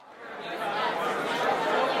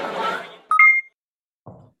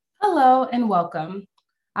Hello and welcome.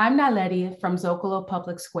 I'm Naledi from Zocalo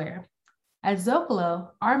Public Square. At Zocalo,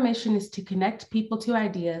 our mission is to connect people to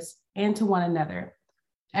ideas and to one another.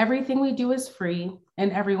 Everything we do is free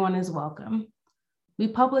and everyone is welcome. We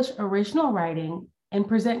publish original writing and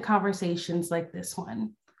present conversations like this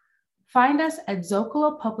one. Find us at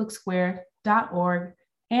zocalopublicsquare.org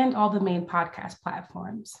and all the main podcast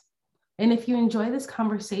platforms. And if you enjoy this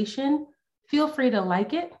conversation, feel free to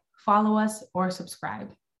like it, follow us, or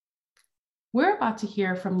subscribe. We're about to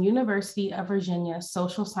hear from University of Virginia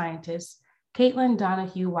social scientist Caitlin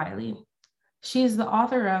Donahue Wiley. She is the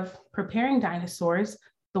author of Preparing Dinosaurs,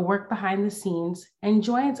 the work behind the scenes, and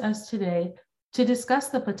joins us today to discuss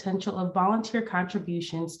the potential of volunteer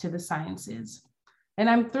contributions to the sciences. And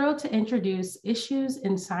I'm thrilled to introduce Issues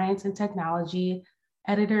in Science and Technology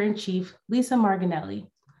Editor-in-Chief Lisa Marginelli,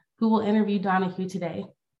 who will interview Donahue today.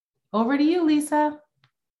 Over to you, Lisa.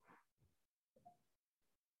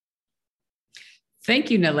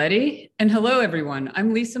 Thank you, Naledi. And hello, everyone.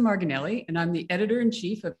 I'm Lisa Marginelli, and I'm the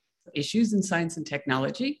editor-in-chief of Issues in Science and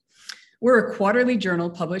Technology. We're a quarterly journal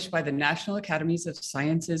published by the National Academies of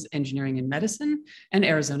Sciences, Engineering, and Medicine and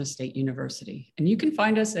Arizona State University. And you can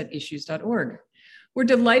find us at issues.org. We're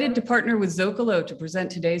delighted to partner with Zocalo to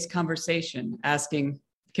present today's conversation, asking,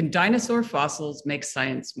 can dinosaur fossils make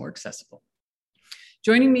science more accessible?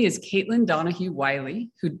 Joining me is Caitlin Donahue Wiley,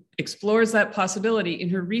 who explores that possibility in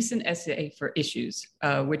her recent essay for Issues,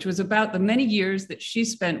 which was about the many years that she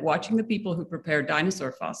spent watching the people who prepare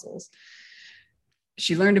dinosaur fossils.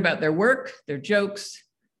 She learned about their work, their jokes,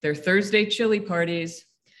 their Thursday chili parties,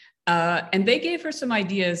 and they gave her some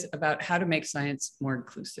ideas about how to make science more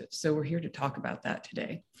inclusive. So we're here to talk about that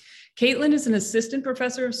today. Caitlin is an assistant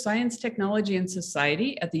professor of science, technology, and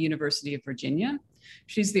society at the University of Virginia.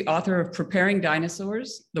 She's the author of Preparing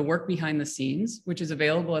Dinosaurs, the work behind the scenes, which is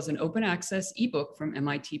available as an open access ebook from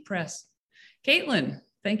MIT Press. Caitlin,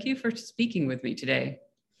 thank you for speaking with me today.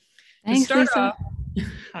 Thanks, Lisa.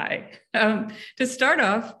 Hi. To start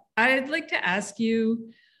off, I'd like to ask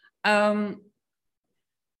you a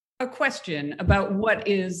question about what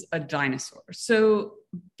is a dinosaur. So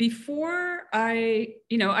before I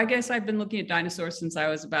guess I've been looking at dinosaurs since I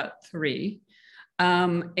was about 3.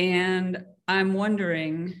 And I'm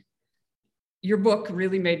wondering, your book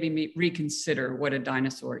really made me reconsider what a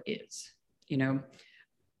dinosaur is,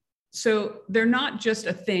 So they're not just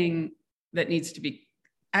a thing that needs to be,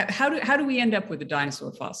 how do we end up with a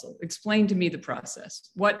dinosaur fossil? Explain to me the process.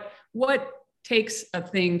 What takes a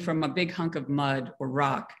thing from a big hunk of mud or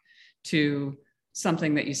rock to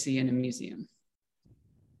something that you see in a museum?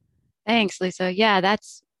 Thanks, Lisa. Yeah,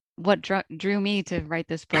 that's what drew me to write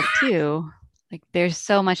this book too. Like there's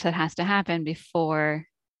so much that has to happen before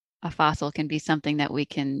a fossil can be something that we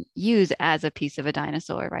can use as a piece of a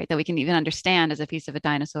dinosaur, right? That we can even understand as a piece of a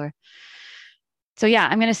dinosaur. So yeah,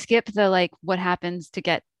 I'm going to skip the what happens to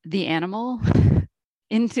get the animal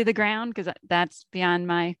into the ground because that's beyond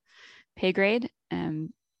my pay grade.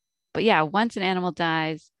 But yeah, once an animal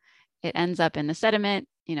dies, it ends up in the sediment.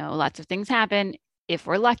 Lots of things happen. If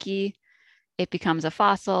we're lucky, it becomes a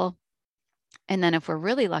fossil. And then if we're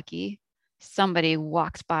really lucky, somebody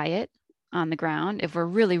walks by it on the ground. If we're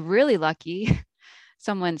really, really lucky,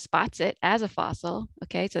 someone spots it as a fossil.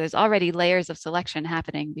 Okay, so there's already layers of selection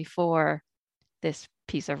happening before this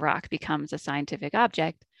piece of rock becomes a scientific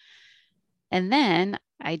object. And then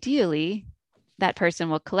ideally, that person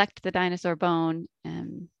will collect the dinosaur bone,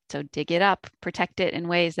 so dig it up, protect it in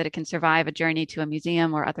ways that it can survive a journey to a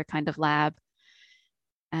museum or other kind of lab.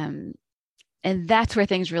 And that's where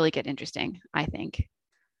things really get interesting, I think.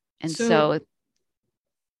 And so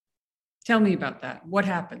tell me about that. What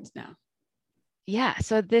happens now? Yeah,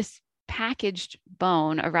 so this packaged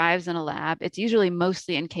bone arrives in a lab. It's usually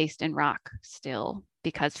mostly encased in rock still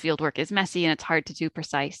because fieldwork is messy and it's hard to do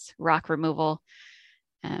precise rock removal.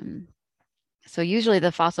 So usually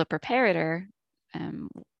the fossil preparator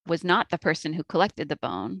was not the person who collected the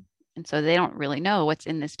bone. And so they don't really know what's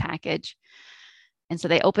in this package. And so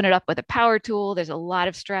they open it up with a power tool. There's a lot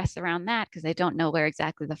of stress around that because they don't know where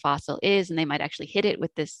exactly the fossil is. And they might actually hit it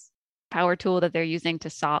with this power tool that they're using to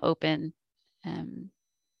saw open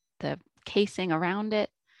the casing around it.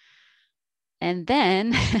 And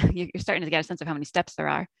then you're starting to get a sense of how many steps there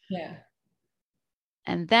are. Yeah.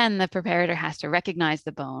 And then the preparator has to recognize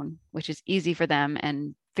the bone, which is easy for them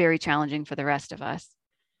and very challenging for the rest of us.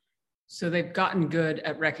 So they've gotten good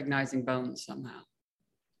at recognizing bones somehow.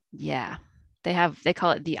 Yeah. They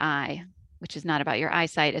call it the eye, which is not about your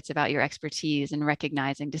eyesight. It's about your expertise in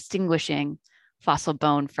recognizing, distinguishing fossil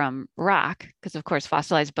bone from rock, because of course,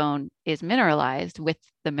 fossilized bone is mineralized with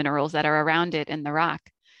the minerals that are around it in the rock.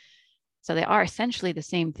 So they are essentially the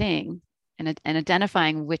same thing. And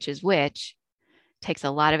identifying which is which takes a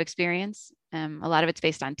lot of experience. A lot of it's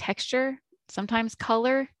based on texture, sometimes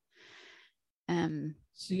color.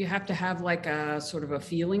 So you have to have like a sort of a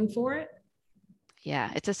feeling for it.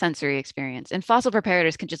 Yeah, it's a sensory experience. And fossil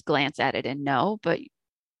preparators can just glance at it and know, but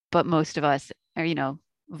most of us are,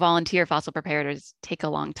 volunteer fossil preparators take a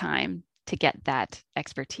long time to get that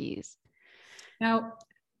expertise. Now,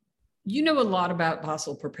 you know a lot about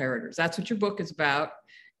fossil preparators. That's what your book is about.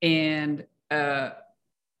 And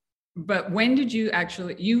but when did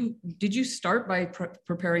you start by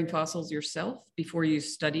preparing fossils yourself before you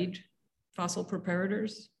studied fossil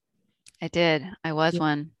preparators? I did. I was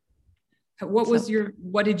one.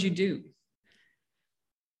 What did you do?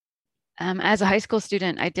 As a high school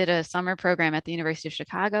student, I did a summer program at the University of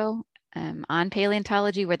Chicago on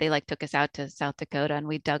paleontology, where they took us out to South Dakota and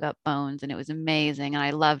we dug up bones, and it was amazing. And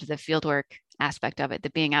I loved the fieldwork aspect of it,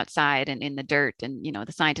 the being outside and in the dirt. And,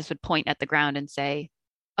 the scientists would point at the ground and say,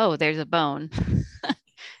 "Oh, there's a bone." And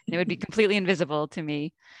it would be completely invisible to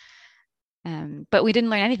me. But we didn't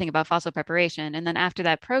learn anything about fossil preparation. And then after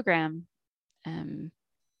that program,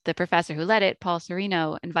 the professor who led it, Paul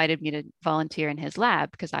Serino, invited me to volunteer in his lab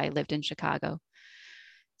because I lived in Chicago.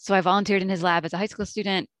 So I volunteered in his lab as a high school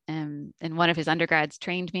student, and one of his undergrads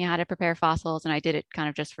trained me how to prepare fossils, and I did it kind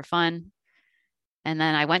of just for fun. And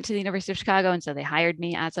then I went to the University of Chicago, and so they hired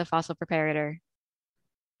me as a fossil preparator.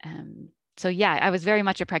 So yeah, I was very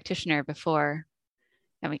much a practitioner before.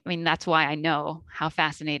 I mean, that's why I know how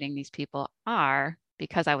fascinating these people are,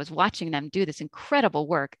 because I was watching them do this incredible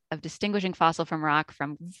work of distinguishing fossil from rock,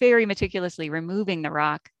 from very meticulously removing the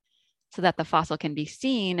rock so that the fossil can be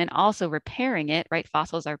seen, and also repairing it, right?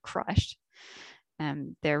 Fossils are crushed.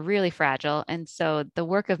 They're really fragile. And so the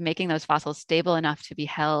work of making those fossils stable enough to be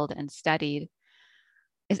held and studied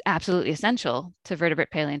is absolutely essential to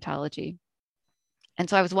vertebrate paleontology. And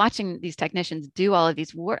so I was watching these technicians do all of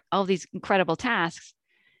these incredible tasks,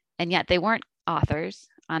 and yet they weren't authors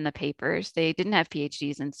on the papers. They didn't have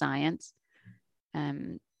PhDs in science.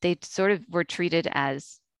 They sort of were treated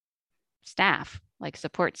as staff, like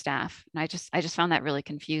support staff. And I just found that really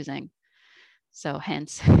confusing. So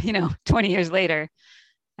hence, 20 years later,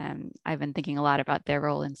 I've been thinking a lot about their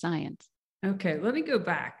role in science. Okay, let me go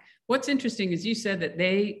back. What's interesting is you said that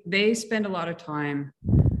they spend a lot of time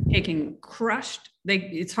taking crushed.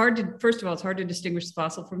 It's hard to distinguish the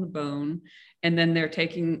fossil from the bone. And then they're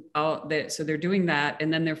taking so they're doing that,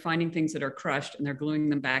 and then they're finding things that are crushed and they're gluing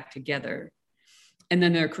them back together. And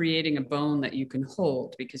then they're creating a bone that you can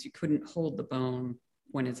hold, because you couldn't hold the bone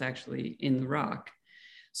when it's actually in the rock.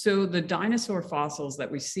 So the dinosaur fossils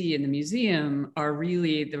that we see in the museum are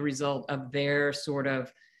really the result of their sort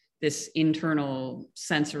of this internal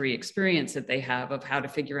sensory experience that they have of how to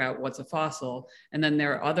figure out what's a fossil. And then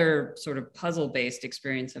there are other sort of puzzle-based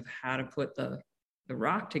experience of how to put the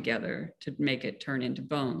rock together to make it turn into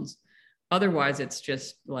bones. Otherwise, it's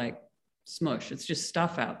just like smush. It's just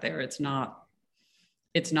stuff out there. It's not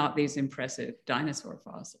these impressive dinosaur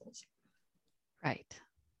fossils. Right.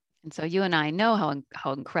 And so you and I know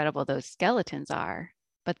how incredible those skeletons are,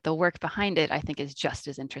 but the work behind it, I think, is just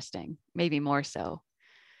as interesting, maybe more so.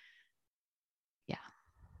 Yeah.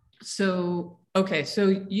 So, okay.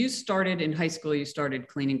 So you started in high school, you started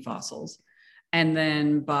cleaning fossils. And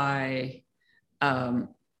then by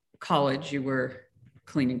college, you were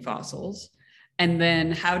cleaning fossils. And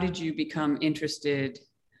then how did you become interested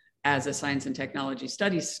as a science and technology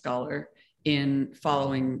studies scholar in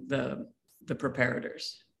following the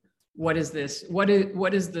preparators? What is this? What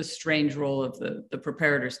is the strange role of the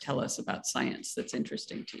preparators tell us about science that's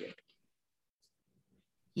interesting to you?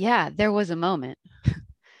 Yeah, there was a moment.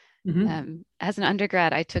 Mm-hmm. As an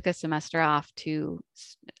undergrad, I took a semester off to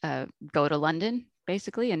go to London,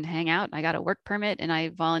 basically, and hang out. I got a work permit, and I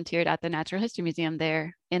volunteered at the Natural History Museum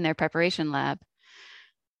there in their preparation lab.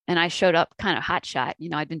 And I showed up kind of hotshot.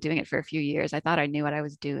 I'd been doing it for a few years. I thought I knew what I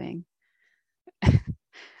was doing.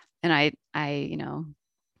 And I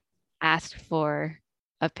asked for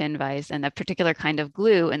a pin vise and a particular kind of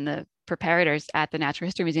glue, and the preparators at the Natural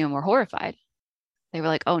History Museum were horrified. They were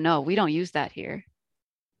like, "Oh no, we don't use that here."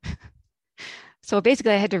 So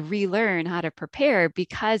basically I had to relearn how to prepare,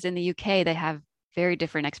 because in the UK, they have very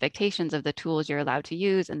different expectations of the tools you're allowed to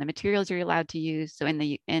use and the materials you're allowed to use. So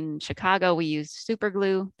in Chicago, we use super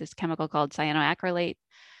glue, this chemical called cyanoacrylate,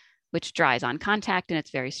 which dries on contact and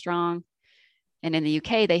it's very strong. And in the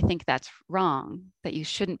UK, they think that's wrong, that you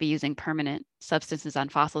shouldn't be using permanent substances on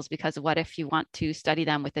fossils, because what if you want to study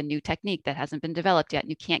them with a new technique that hasn't been developed yet and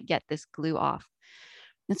you can't get this glue off?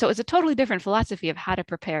 And so it's a totally different philosophy of how to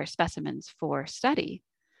prepare specimens for study.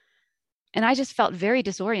 And I just felt very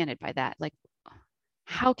disoriented by that. Like,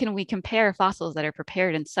 how can we compare fossils that are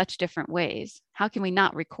prepared in such different ways? How can we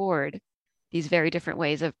not record these very different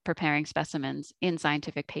ways of preparing specimens in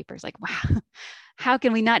scientific papers? Like, wow, how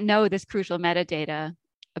can we not know this crucial metadata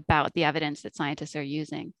about the evidence that scientists are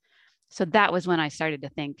using? So that was when I started to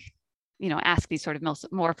think, ask these sort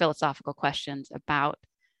of more philosophical questions about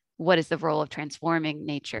what is the role of transforming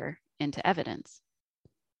nature into evidence.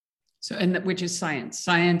 So, and which is science.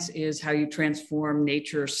 Science is how you transform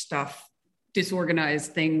nature stuff,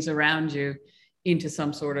 disorganized things around you into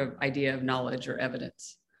some sort of idea of knowledge or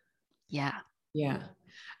evidence. Yeah. Yeah.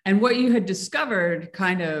 And what you had discovered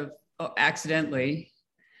kind of accidentally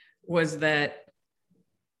was that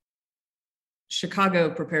Chicago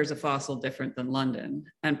prepares a fossil different than London,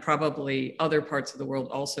 and probably other parts of the world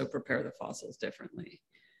also prepare the fossils differently.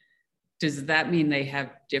 Does that mean they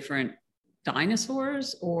have different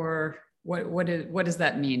dinosaurs, or what does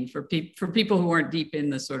that mean for people who aren't deep in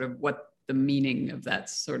the sort of what the meaning of that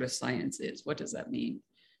sort of science is? What does that mean?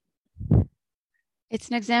 It's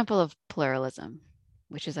an example of pluralism,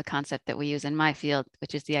 which is a concept that we use in my field,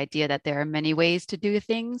 which is the idea that there are many ways to do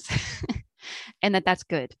things and that's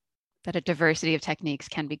good, that a diversity of techniques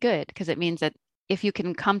can be good, because it means that if you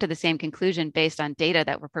can come to the same conclusion based on data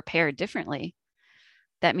that were prepared differently,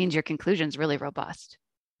 that means your conclusion is really robust.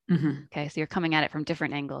 Mm-hmm. Okay, so you're coming at it from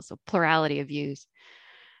different angles, so plurality of views.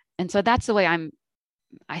 And so that's the way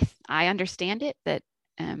I understand it, that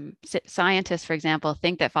scientists, for example,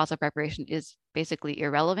 think that fossil preparation is basically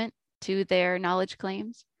irrelevant to their knowledge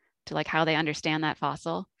claims, to like how they understand that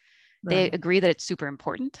fossil. Right. They agree that it's super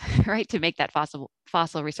important, right, to make that fossil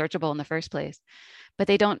researchable in the first place, but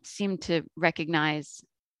they don't seem to recognize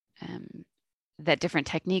that different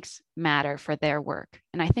techniques matter for their work.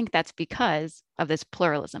 And I think that's because of this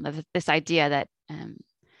pluralism, of this idea that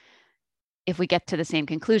if we get to the same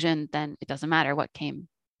conclusion, then it doesn't matter what came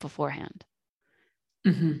beforehand.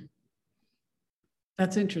 Mm-hmm.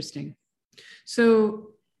 That's interesting.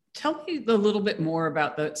 So tell me a little bit more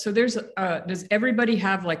about so there's, does everybody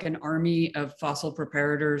have like an army of fossil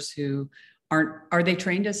preparators who are they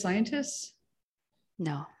trained as scientists?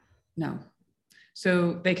 No.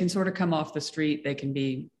 So they can sort of come off the street. They can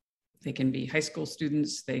be high school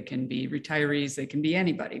students, they can be retirees, they can be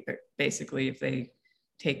anybody, but basically if they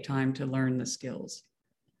take time to learn the skills.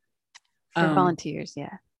 For volunteers,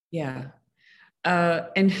 yeah. Yeah.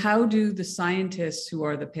 And how do the scientists who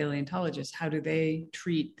are the paleontologists, how do they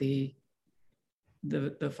treat the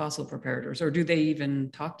fossil preparators, or do they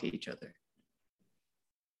even talk to each other?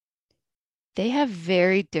 They have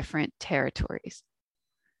very different territories.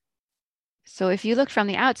 So if you looked from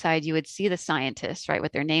the outside, you would see the scientists, right,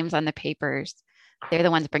 with their names on the papers. They're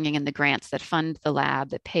the ones bringing in the grants that fund the lab,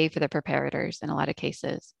 that pay for the preparators in a lot of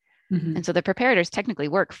cases. Mm-hmm. And so the preparators technically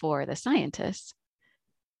work for the scientists.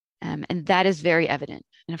 And that is very evident.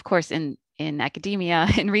 And of course, in academia,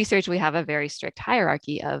 in research, we have a very strict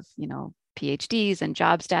hierarchy of, PhDs and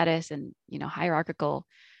job status and, hierarchical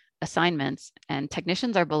assignments. And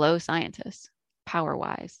technicians are below scientists,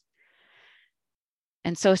 power-wise.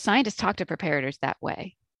 And so scientists talk to preparators that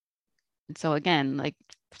way. And so again, like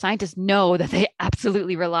scientists know that they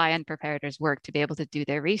absolutely rely on preparators' work to be able to do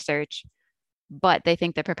their research, but they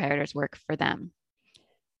think that preparators work for them.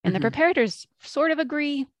 And mm-hmm. the preparators sort of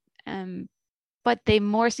agree, but they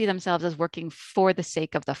more see themselves as working for the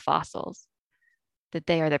sake of the fossils, that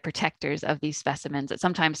they are the protectors of these specimens, that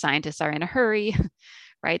sometimes scientists are in a hurry,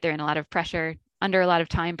 right? They're in a lot of pressure, under a lot of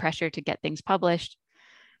time pressure to get things published.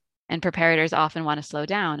 And preparators often want to slow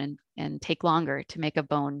down and take longer to make a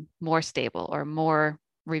bone more stable or more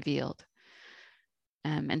revealed.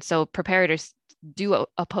 And so preparators do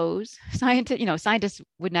oppose scientists. Scientists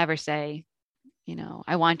would never say,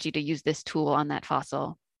 I want you to use this tool on that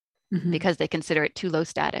fossil, mm-hmm. because they consider it too low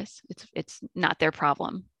status. It's not their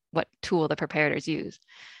problem what tool the preparators use.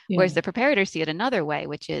 Yeah. Whereas the preparators see it another way,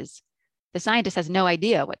 which is the scientist has no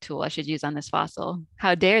idea what tool I should use on this fossil.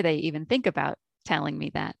 How dare they even think about telling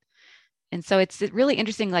me that? And so it's really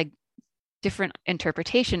interesting, like different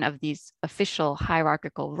interpretation of these official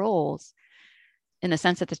hierarchical roles, in the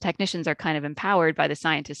sense that the technicians are kind of empowered by the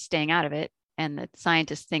scientists staying out of it. And the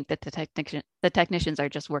scientists think that the technicians are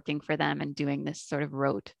just working for them and doing this sort of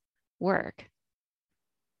rote work.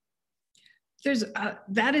 There's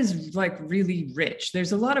that is like really rich.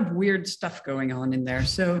 There's a lot of weird stuff going on in there.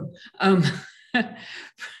 So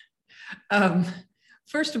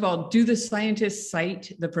first of all, do the scientists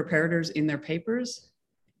cite the preparators in their papers?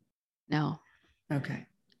 No. Okay.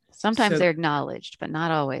 Sometimes they're acknowledged, but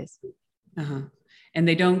not always. Uh-huh. And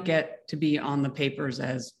they don't get to be on the papers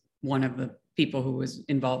as one of the people who was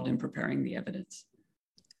involved in preparing the evidence.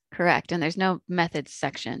 Correct. And there's no methods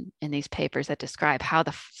section in these papers that describe how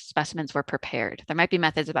the specimens were prepared. There might be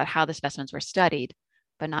methods about how the specimens were studied,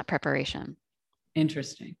 but not preparation.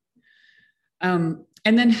 Interesting. And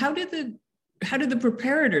then how did the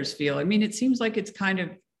preparators feel? I mean, it seems like it's kind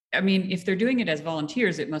of, I mean, if they're doing it as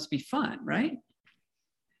volunteers, it must be fun, right?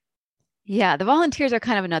 Yeah, the volunteers are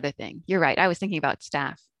kind of another thing. You're right. I was thinking about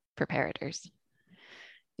staff preparators,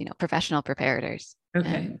 professional preparators.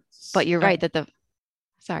 Okay. But you're right that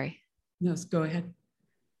sorry. No, go ahead.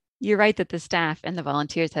 You're right that the staff and the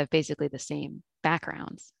volunteers have basically the same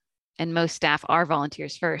backgrounds. And most staff are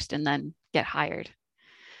volunteers first and then get hired.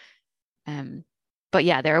 But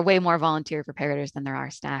yeah, there are way more volunteer preparators than there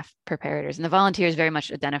are staff preparators. And the volunteers very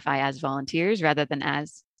much identify as volunteers rather than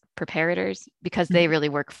as preparators because they really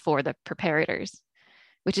work for the preparators,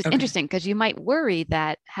 which is interesting because you might worry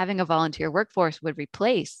that having a volunteer workforce would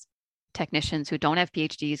replace technicians who don't have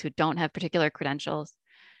PhDs, who don't have particular credentials,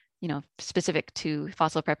 specific to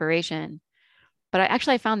fossil preparation. But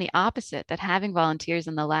I found the opposite, that having volunteers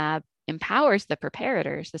in the lab empowers the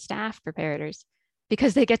preparators, the staff preparators,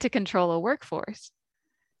 because they get to control a workforce,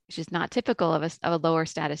 which is not typical of a lower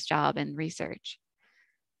status job in research.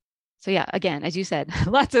 So yeah, again, as you said,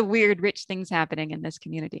 lots of weird, rich things happening in this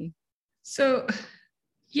community. So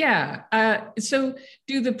yeah. So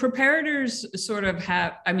do the preparators sort of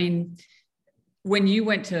have, I mean, when you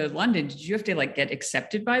went to London, did you have to get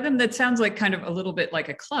accepted by them? That sounds like kind of a little bit like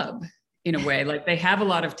a club in a way. Like they have a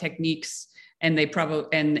lot of techniques and they probably,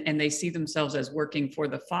 and they see themselves as working for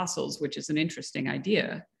the fossils, which is an interesting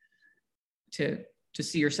idea to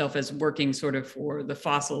see yourself as working sort of for the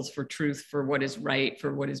fossils, for truth, for what is right,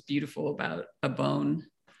 for what is beautiful about a bone.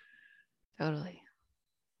 Totally.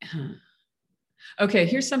 Okay,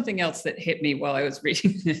 here's something else that hit me while I was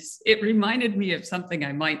reading this. It reminded me of something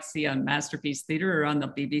I might see on Masterpiece Theatre or on the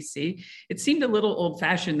BBC. It seemed a little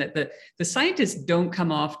old-fashioned that the scientists don't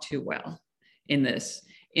come off too well in this,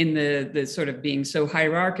 in the sort of being so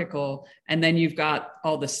hierarchical. And then you've got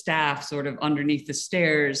all the staff sort of underneath the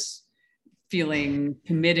stairs feeling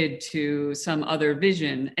committed to some other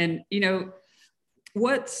vision. And,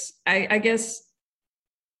 I guess,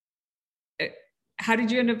 how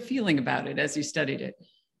did you end up feeling about it as you studied it?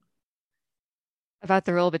 About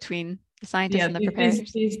the role between the scientists and the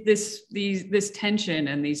preparators? This tension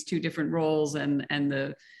and these two different roles and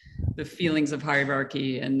the feelings of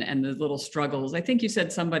hierarchy and the little struggles. I think you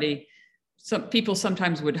said some people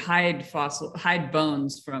sometimes would hide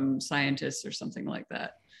bones from scientists or something like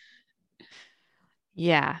that.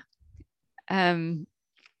 Yeah.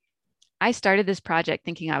 I started this project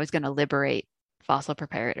thinking I was going to liberate fossil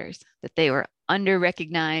preparators, that they were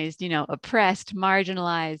under-recognized, oppressed,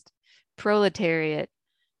 marginalized, proletariat.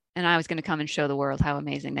 And I was going to come and show the world how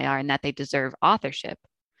amazing they are and that they deserve authorship.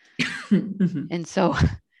 And so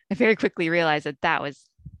I very quickly realized that that was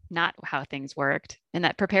not how things worked, and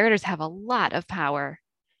that preparators have a lot of power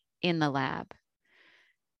in the lab,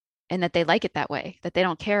 and that they like it that way, that they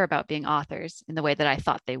don't care about being authors in the way that I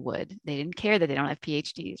thought they would. They didn't care that they don't have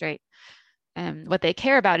PhDs, right? What they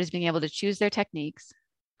care about is being able to choose their techniques,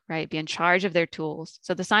 right? Be in charge of their tools.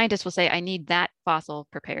 So the scientist will say, I need that fossil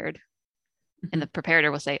prepared. And the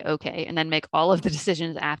preparator will say, okay, and then make all of the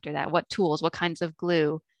decisions after that. What tools, what kinds of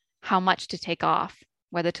glue, how much to take off,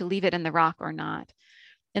 whether to leave it in the rock or not.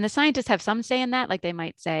 And the scientists have some say in that, like they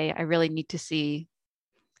might say, I really need to see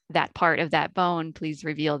that part of that bone, please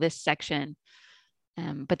reveal this section.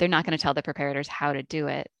 But they're not going to tell the preparators how to do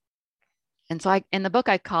it. And so in the book,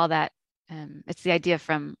 I call that, it's the idea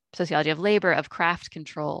from sociology of labor of craft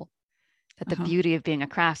control, that the beauty of being a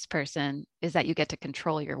craftsperson is that you get to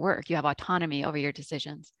control your work. You have autonomy over your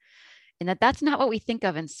decisions. And that's not what we think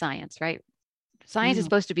of in science, right? Science is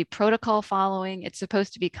supposed to be protocol following. It's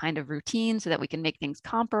supposed to be kind of routine so that we can make things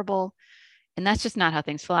comparable. And that's just not how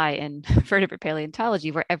things fly in vertebrate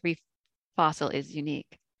paleontology, where every fossil is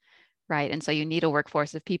unique, right? And so you need a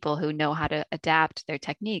workforce of people who know how to adapt their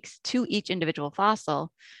techniques to each individual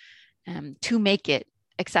fossil to make it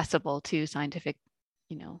accessible to scientific,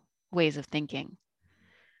 ways of thinking.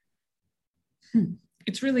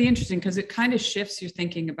 It's really interesting because it kind of shifts your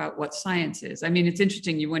thinking about what science is. I mean, it's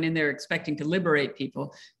interesting. You went in there expecting to liberate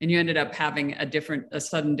people and you ended up having a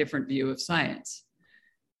sudden different view of science.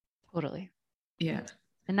 Totally. Yeah.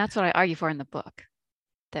 And that's what I argue for in the book,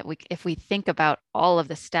 that if we think about all of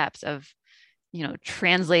the steps of,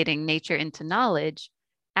 translating nature into knowledge,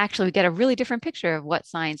 actually we get a really different picture of what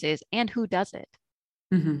science is and who does it,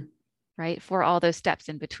 right? For all those steps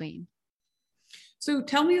in between. So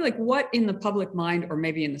tell me, what in the public mind, or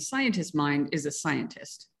maybe in the scientist's mind, is a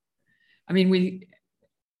scientist? I mean,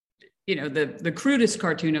 the crudest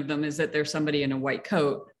cartoon of them is that there's somebody in a white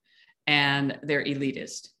coat and they're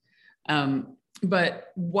elitist.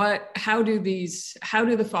 But how do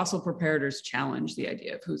the fossil preparators challenge the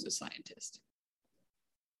idea of who's a scientist?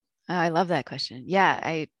 I love that question.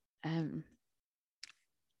 Yeah,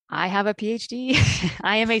 I have a PhD.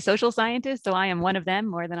 I am a social scientist, so I am one of them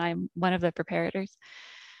more than I'm one of the preparators.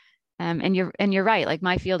 And you're right. Like,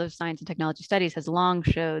 my field of science and technology studies has long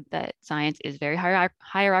showed that science is very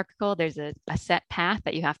hierarchical. There's a set path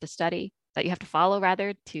that you have to study, that you have to follow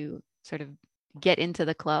rather, to sort of get into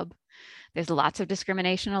the club. There's lots of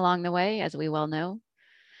discrimination along the way, as we well know.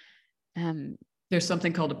 There's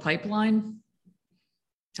something called a pipeline.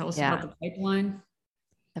 Tell us about the pipeline.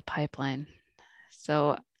 The pipeline.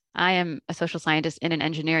 So I am a social scientist in an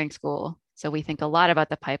engineering school. So we think a lot about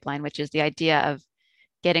the pipeline, which is the idea of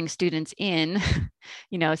getting students in,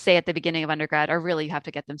 say at the beginning of undergrad, or really you have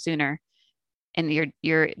to get them sooner. And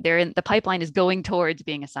the pipeline is going towards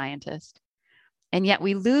being a scientist. And yet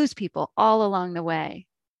we lose people all along the way.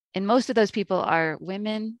 And most of those people are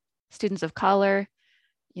women, students of color,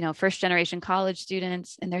 first generation college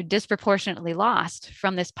students, and they're disproportionately lost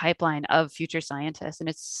from this pipeline of future scientists. And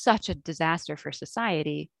it's such a disaster for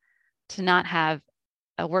society to not have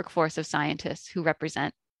a workforce of scientists who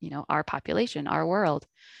represent, our population, our world.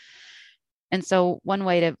 And so one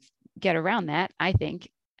way to get around that, I think,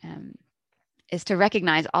 is to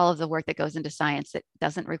recognize all of the work that goes into science that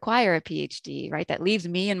doesn't require a PhD, right? That leaves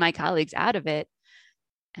me and my colleagues out of it,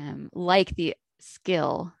 like the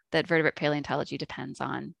skill that vertebrate paleontology depends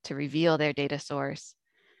on to reveal their data source,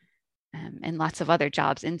 and lots of other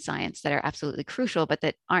jobs in science that are absolutely crucial, but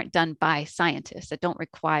that aren't done by scientists, that don't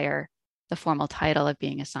require the formal title of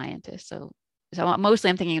being a scientist. So mostly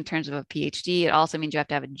I'm thinking in terms of a PhD. It also means you have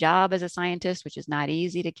to have a job as a scientist, which is not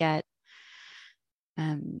easy to get.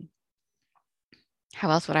 How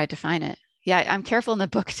else would I define it? Yeah, I'm careful in the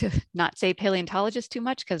book to not say paleontologist too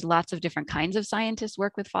much, because lots of different kinds of scientists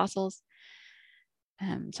work with fossils. So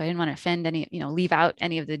I didn't want to offend any, leave out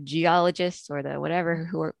any of the geologists or the whatever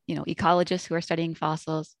who are, ecologists who are studying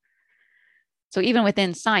fossils. So even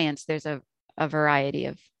within science, there's a variety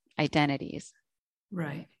of identities.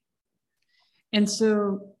 Right. And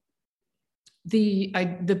so the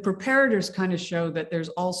preparators kind of show that there's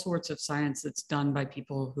all sorts of science that's done by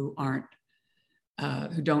people who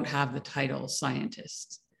don't have the title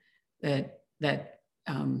scientists. For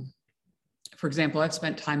example, I've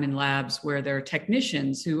spent time in labs where there are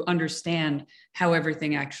technicians who understand how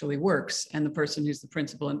everything actually works. And the person who's the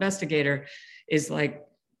principal investigator is like,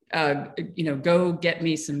 go get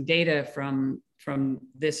me some data from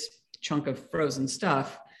this chunk of frozen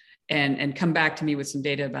stuff and come back to me with some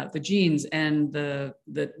data about the genes. And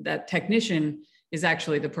that technician is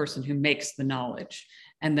actually the person who makes the knowledge.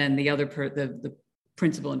 And then the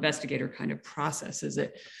principal investigator kind of processes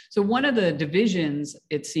it. So one of the divisions,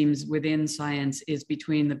 it seems, within science is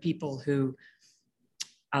between the people who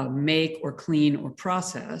make or clean or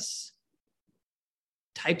process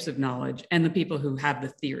types of knowledge and the people who have the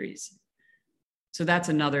theories. So that's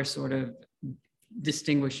another sort of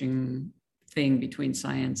distinguishing thing between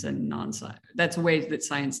science and non-science. That's a way that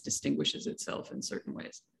science distinguishes itself in certain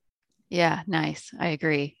ways. Yeah, nice. I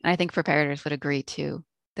agree. And I think preparators would agree too,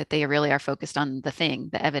 that they really are focused on the thing,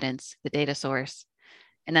 the evidence, the data source,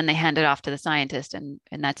 and then they hand it off to the scientist, and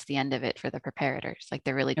that's the end of it for the preparators. Like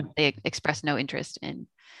they express no interest in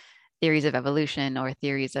theories of evolution or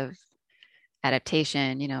theories of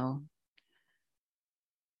adaptation,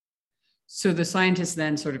 So the scientists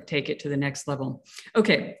then sort of take it to the next level.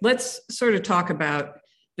 Okay, let's sort of talk about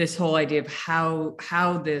this whole idea of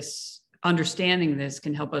how this understanding this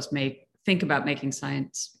can help us think about making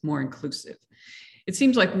science more inclusive. It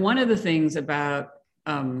seems like one of the things about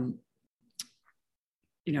the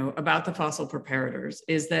fossil preparators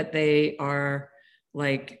is that they are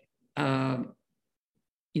like, they're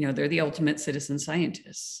the ultimate citizen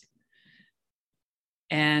scientists.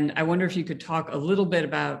 And I wonder if you could talk a little bit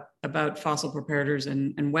about fossil preparators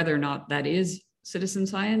and whether or not that is citizen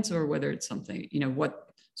science, or whether it's something,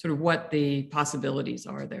 what the possibilities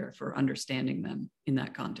are there for understanding them in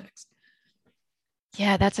that context.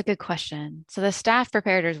 Yeah, that's a good question. So the staff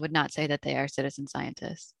preparators would not say that they are citizen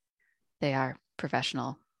scientists. They are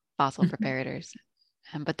professional fossil preparators.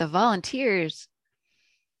 But the volunteers,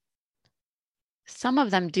 some of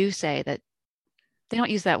them do say that, they don't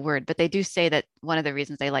use that word, but they do say that one of the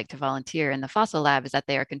reasons they like to volunteer in the fossil lab is that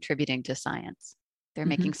they are contributing to science. They're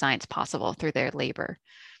making science possible through their labor.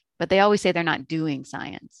 But they always say they're not doing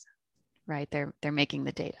science, right? They're making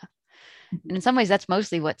the data. And in some ways, that's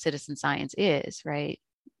mostly what citizen science is, right?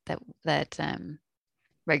 That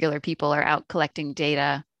regular people are out collecting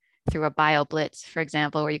data through a bio blitz, for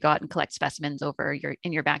example, where you go out and collect specimens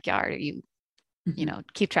in your backyard, or you know,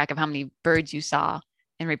 keep track of how many birds you saw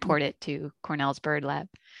and report it to Cornell's bird lab.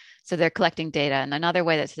 So they're collecting data. And another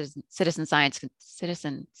way that citizen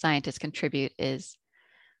scientists contribute is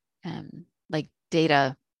like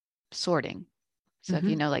data sorting. So if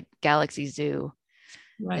you know, like Galaxy Zoo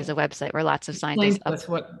is a website where lots of scientists. Explain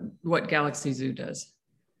to us what Galaxy Zoo does.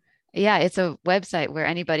 Yeah, it's a website where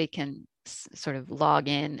anybody can sort of log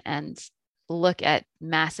in and look at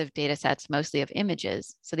massive data sets, mostly of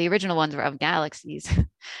images. So the original ones were of galaxies.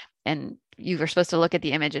 And you were supposed to look at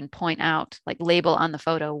the image and point out, like label on the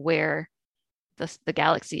photo where the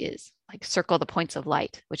galaxy is, like circle the points of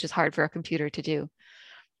light, which is hard for a computer to do.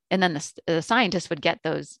 And then the scientists would get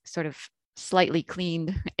those sort of slightly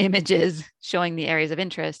cleaned images showing the areas of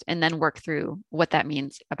interest and then work through what that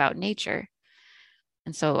means about nature.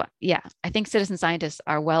 And so, yeah, I think citizen scientists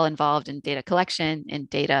are well involved in data collection, in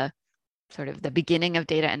data, sort of the beginning of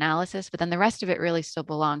data analysis, but then the rest of it really still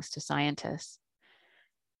belongs to scientists.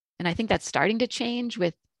 And I think that's starting to change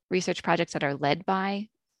with research projects that are led by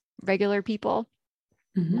regular people,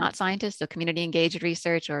 not scientists, so community engaged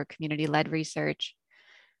research or community led research,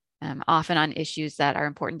 often on issues that are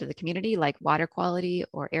important to the community, like water quality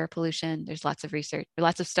or air pollution. There's lots of research,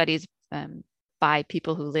 lots of studies by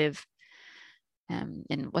people who live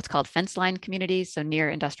in what's called fence line communities, so near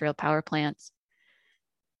industrial power plants.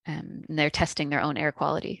 And they're testing their own air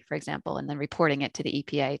quality, for example, and then reporting it to the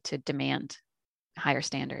EPA to demand higher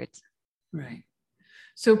standards. Right.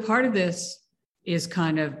 So part of this is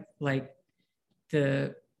kind of like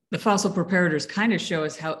the fossil preparators kind of show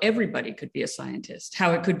us how everybody could be a scientist,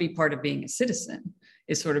 how it could be part of being a citizen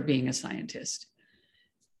is sort of being a scientist.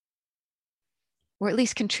 Or at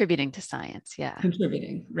least contributing to science, yeah.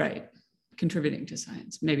 Contributing, right. Contributing to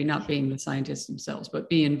science, maybe not being the scientists themselves, but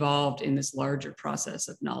be involved in this larger process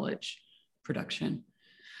of knowledge production.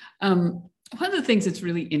 One of the things that's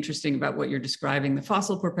really interesting about what you're describing, the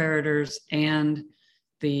fossil preparators and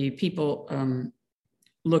the people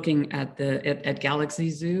looking at Galaxy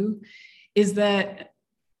Zoo, is that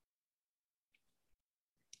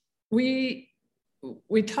we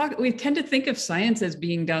tend to think of science as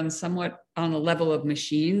being done somewhat on a level of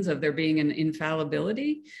machines, of there being an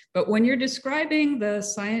infallibility. But when you're describing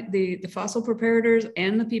the fossil preparators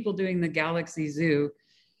and the people doing the Galaxy Zoo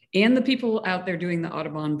and the people out there doing the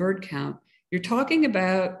Audubon bird count, you're talking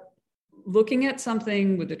about looking at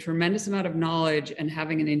something with a tremendous amount of knowledge and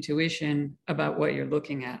having an intuition about what you're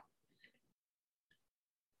looking at.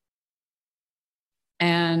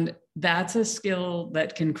 And that's a skill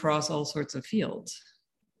that can cross all sorts of fields.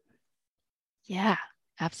 Yeah,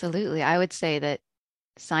 absolutely. I would say that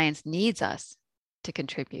science needs us to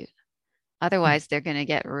contribute. Otherwise, they're going to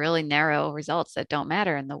get really narrow results that don't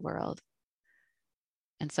matter in the world.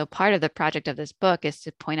 And so part of the project of this book is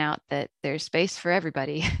to point out that there's space for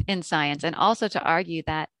everybody in science, and also to argue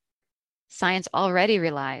that science already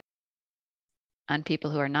relies on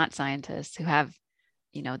people who are not scientists, who have,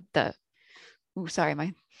 you know, sorry,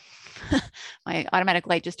 my my automatic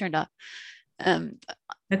light just turned off.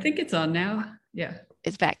 I think it's on now. Yeah.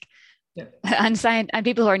 It's back. Yeah. On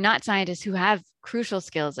people who are not scientists, who have crucial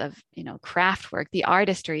skills of, you know, craft work, the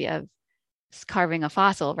artistry of carving a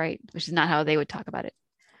fossil, right? Which is not how they would talk about it.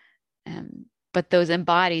 But those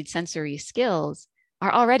embodied sensory skills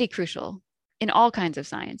are already crucial in all kinds of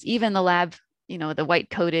science, even the lab, you know, the white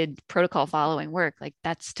coated protocol following work, like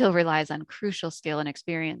that still relies on crucial skill and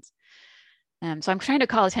experience. So I'm trying to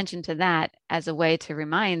call attention to that as a way to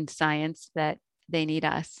remind science that they need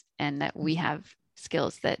us and that we have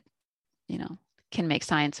skills that, you know, can make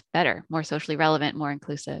science better, more socially relevant, more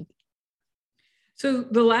inclusive. So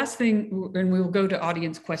the last thing, and we'll go to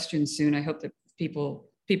audience questions soon. I hope that people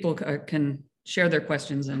can share their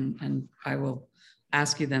questions and I will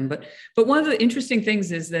ask you them. But one of the interesting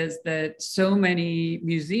things is that so many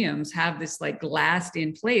museums have this like glassed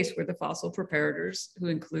in place where the fossil preparators, who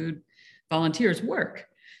include volunteers, work.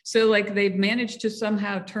 So like they've managed to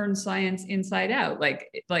somehow turn science inside out. Like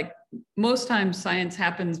most times science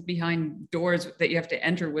happens behind doors that you have to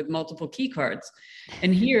enter with multiple key cards.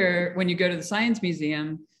 And here, when you go to the Science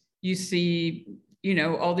Museum, you see, you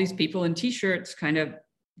know, all these people in t-shirts kind of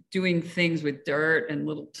doing things with dirt and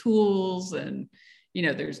little tools, and, you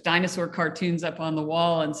know, there's dinosaur cartoons up on the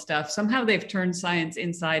wall and stuff. Somehow they've turned science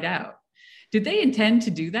inside out. Did they intend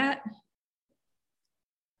to do that?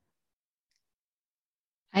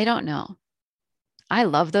 I don't know. I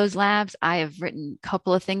love those labs. I have written a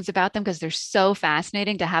couple of things about them because they're so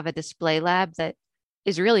fascinating to have a display lab that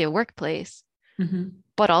is really a workplace,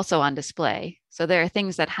 but also on display. So there are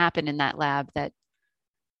things that happen in that lab that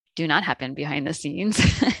do not happen behind the scenes.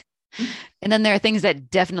 And then there are things that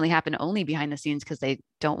definitely happen only behind the scenes because they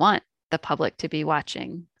don't want the public to be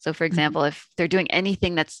watching. So for example, if they're doing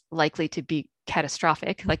anything that's likely to be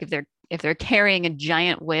catastrophic, like if they're carrying a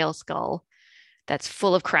giant whale skull that's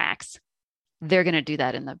full of cracks, they're going to do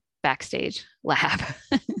that in the backstage lab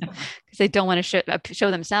because they don't want to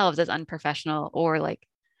show themselves as unprofessional or like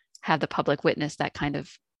have the public witness that kind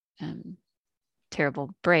of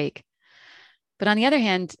terrible break. But on the other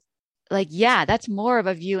hand, like, yeah, that's more of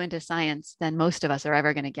a view into science than most of us are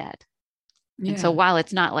ever going to get. Yeah. And so while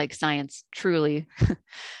it's not like science truly,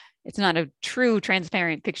 it's not a true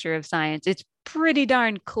transparent picture of science, it's pretty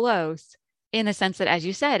darn close in the sense that, as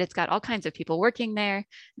you said, it's got all kinds of people working there.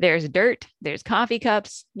 There's dirt, there's coffee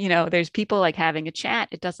cups, there's people like having a chat.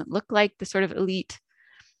 It doesn't look like the sort of elite,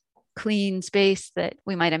 clean space that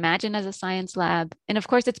we might imagine as a science lab. And of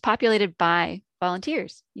course, it's populated by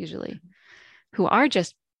volunteers, usually, who are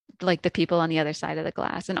just like the people on the other side of the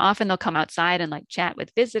glass. And often they'll come outside and like chat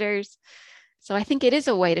with visitors. So I think it is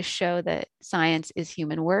a way to show that science is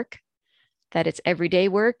human work, that it's everyday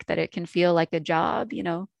work, that it can feel like a job,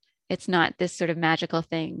 It's not this sort of magical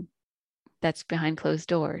thing that's behind closed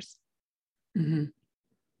doors. Mm-hmm.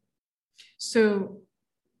 So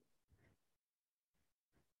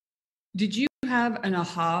did you have an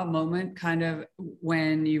aha moment kind of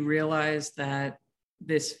when you realized that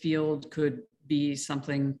this field could be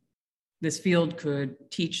something, this field could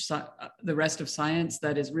teach the rest of science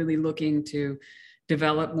that is really looking to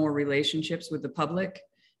develop more relationships with the public?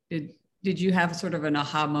 Did you have sort of an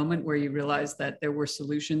aha moment where you realized that there were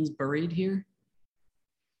solutions buried here?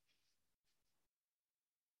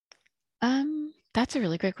 That's a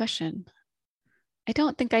really great question. I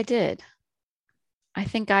don't think I did. I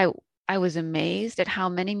think I was amazed at how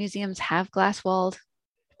many museums have glass-walled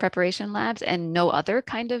preparation labs and no other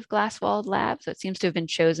kind of glass-walled lab. So it seems to have been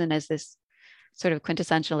chosen as this sort of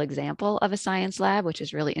quintessential example of a science lab, which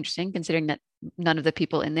is really interesting considering that none of the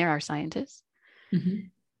people in there are scientists.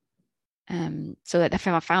 Mm-hmm. So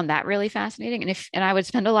I found that really fascinating. And I would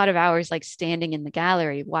spend a lot of hours like standing in the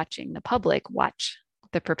gallery watching the public watch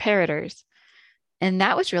the preparators. And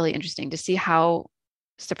that was really interesting to see how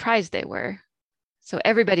surprised they were. So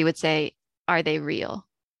everybody would say, are they real?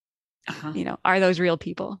 Uh-huh. Are those real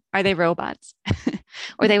people? Are they robots?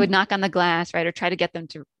 Or they would knock on the glass, right? Or try to get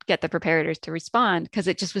the preparators to respond because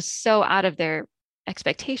it just was so out of their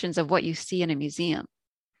expectations of what you see in a museum.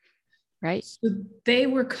 Right. So they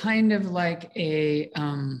were kind of like they're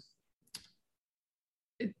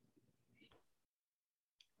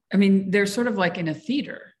sort of like in a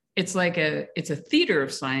theater. It's a theater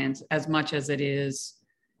of science as much as it is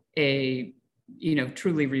a,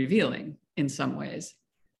 truly revealing in some ways,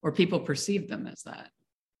 or people perceive them as that.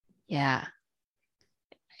 Yeah.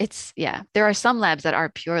 There are some labs that are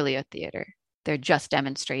purely a theater. They're just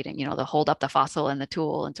demonstrating, they'll hold up the fossil and the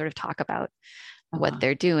tool and sort of talk about what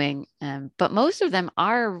they're doing. But most of them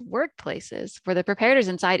are workplaces where the preparators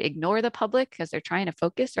inside ignore the public because they're trying to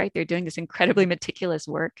focus, right? They're doing this incredibly meticulous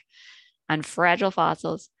work on fragile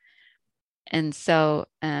fossils. And so,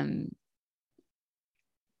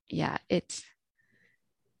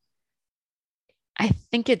 I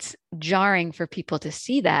think it's jarring for people to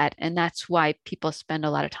see that. And that's why people spend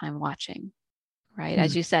a lot of time watching, right?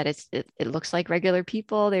 As you said, it looks like regular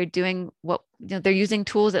people. They're doing they're using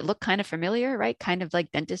tools that look kind of familiar, right? Kind of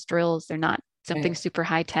like dentist drills. They're not something super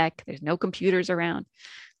high tech. There's no computers around.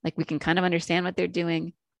 Like we can kind of understand what they're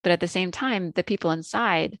doing. But at the same time, the people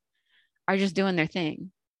inside are just doing their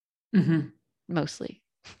thing, mostly,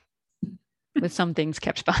 with some things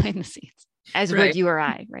kept behind the scenes, as would you or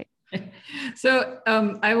I, right? So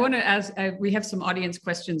I want to ask, we have some audience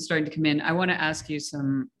questions starting to come in. I want to ask you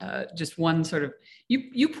some, just one sort of,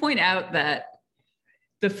 you point out that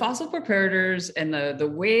the fossil preparators and the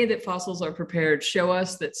way that fossils are prepared show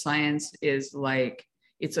us that science is like,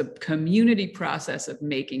 it's a community process of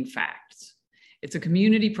making facts. It's a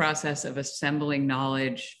community process of assembling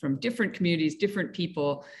knowledge from different communities, different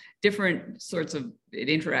people, different sorts of, it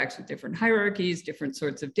interacts with different hierarchies, different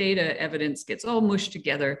sorts of data, evidence gets all mushed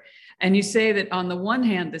together. And you say that on the one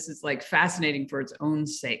hand, this is like fascinating for its own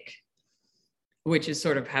sake, which is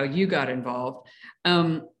sort of how you got involved.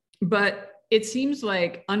 But it seems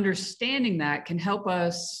like understanding that can help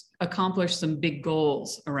us accomplish some big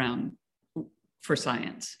goals for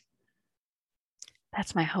science.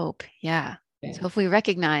 That's my hope. Yeah. So if we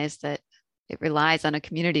recognize that it relies on a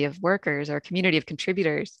community of workers or a community of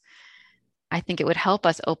contributors, I think it would help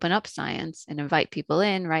us open up science and invite people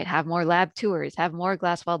in, right? Have more lab tours, have more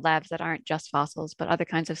glass-walled labs that aren't just fossils, but other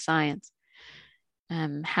kinds of science.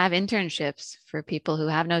 Have internships for people who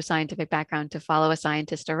have no scientific background to follow a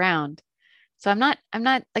scientist around I'm not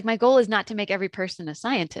like, my goal is not to make every person a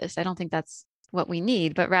scientist. I don't think that's what we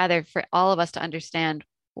need, but rather for all of us to understand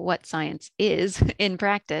what science is in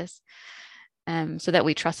practice, so that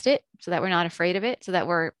we trust it, so that we're not afraid of it, so that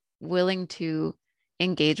we're willing to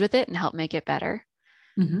engage with it and help make it better.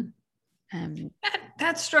 Mm-hmm.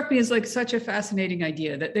 That struck me as like such a fascinating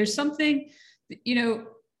idea, that there's something,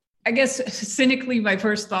 I guess cynically, my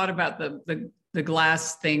first thought about the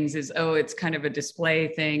glass things is, oh, it's kind of a display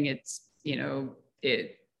thing. It's,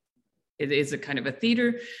 it is a kind of a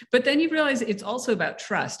theater, but then you realize it's also about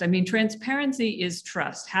trust. I mean, transparency is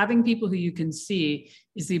trust. Having people who you can see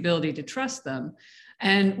is the ability to trust them.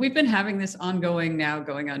 And we've been having this ongoing, now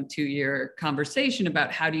going on 2-year conversation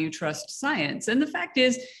about how do you trust science? And the fact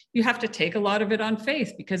is, you have to take a lot of it on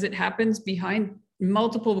faith because it happens behind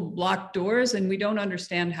multiple locked doors and we don't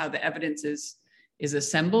understand how the evidence is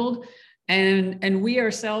assembled. And we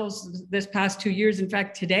ourselves this past 2 years, in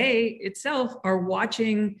fact, today itself, are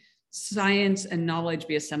watching science and knowledge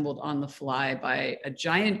be assembled on the fly by a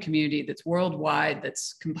giant community that's worldwide,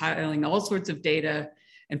 that's compiling all sorts of data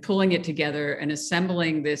and pulling it together and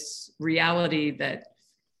assembling this reality that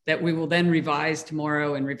we will then revise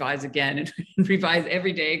tomorrow and revise again and revise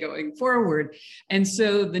every day going forward. And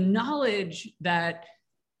so the knowledge that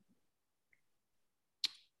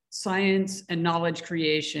science and knowledge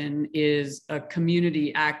creation is a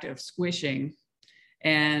community act of squishing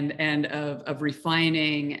and of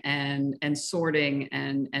refining and sorting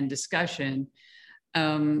and discussion,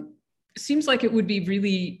 seems like it would be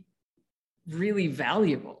really, really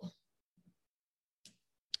valuable.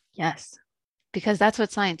 Yes, because that's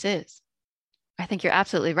what science is. I think you're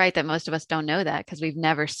absolutely right that most of us don't know that because we've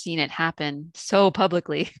never seen it happen so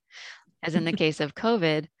publicly as in the case of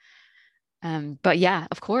COVID. But yeah,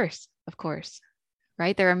 of course,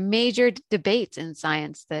 right? There are major debates in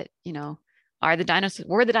science that, were the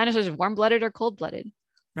dinosaurs warm-blooded or cold-blooded?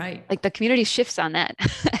 Right. Like the community shifts on that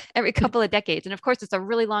every couple of decades. And of course, it's a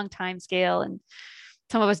really long time scale and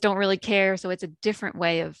some of us don't really care. So it's a different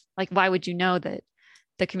way of like, why would you know that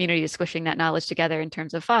the community is squishing that knowledge together in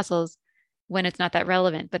terms of fossils when it's not that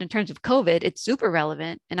relevant? But in terms of COVID, it's super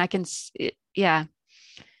relevant. And this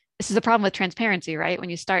is the problem with transparency, right?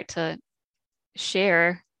 When you start to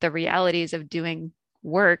share the realities of doing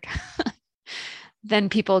work, then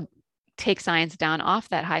people take science down off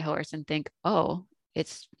that high horse and think, oh,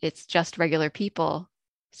 it's just regular people.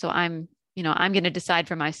 So I'm going to decide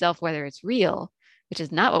for myself whether it's real, which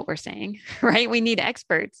is not what we're saying, right? We need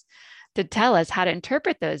experts to tell us how to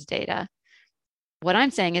interpret those data. What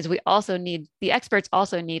I'm saying is the experts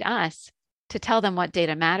also need us to tell them what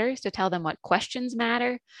data matters, to tell them what questions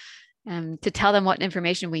matter, to tell them what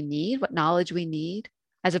information we need, what knowledge we need,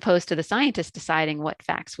 as opposed to the scientists deciding what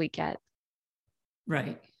facts we get.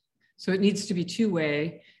 Right. So it needs to be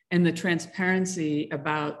two-way, and the transparency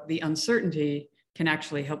about the uncertainty can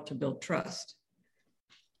actually help to build trust.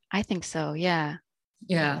 I think so. Yeah.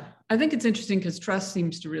 Yeah. I think it's interesting because trust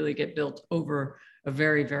seems to really get built over a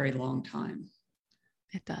very, very long time.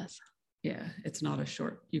 It does. Yeah. It's not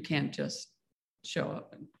you can't just show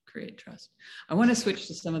up and create trust. I want to switch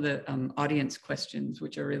to some of the audience questions,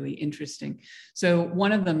 which are really interesting. So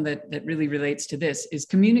one of them that really relates to this is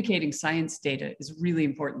communicating science data is really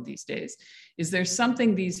important these days. Is there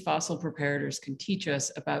something these fossil preparators can teach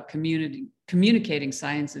us about communicating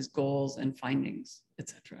science's goals and findings,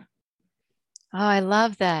 etc.? Oh, I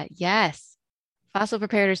love that. Yes. Fossil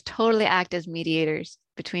preparators totally act as mediators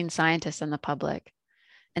between scientists and the public.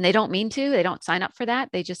 And they don't mean to, they don't sign up for that.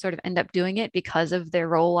 They just sort of end up doing it because of their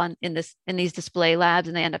role in these display labs,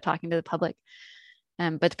 and they end up talking to the public.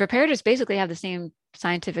 But the preparators basically have the same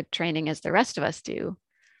scientific training as the rest of us do.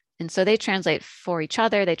 And so they translate for each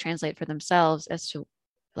other, they translate for themselves as to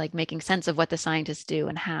like making sense of what the scientists do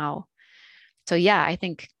and how. So yeah, I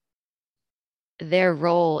think their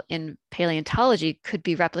role in paleontology could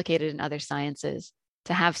be replicated in other sciences,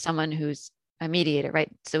 to have someone who's a mediator, right?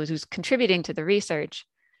 So who's contributing to the research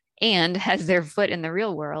and has their foot in the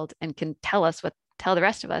real world and can tell the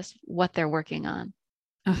rest of us what they're working on.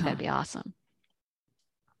 That'd be awesome.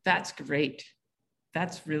 That's great.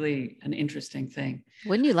 That's really an interesting thing.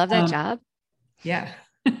 Wouldn't you love that job? Yeah.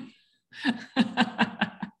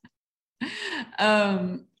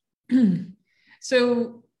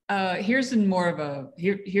 So here's another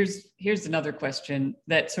question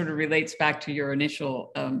that sort of relates back to your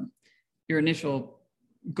initial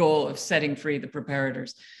goal of setting free the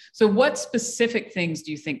preparators. So what specific things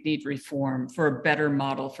do you think need reform for a better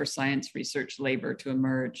model for science research labor to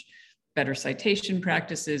emerge? Better citation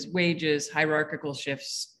practices, wages, hierarchical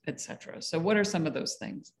shifts, etc. So what are some of those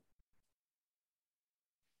things?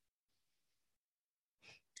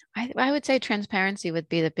 I would say transparency would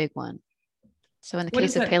be the big one. So in the What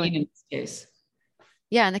case does of that mean in this case?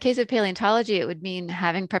 yeah, in the case of paleontology, it would mean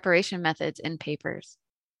having preparation methods in papers.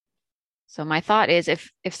 So my thought is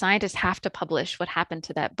if scientists have to publish what happened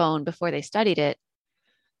to that bone before they studied it,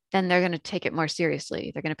 then they're going to take it more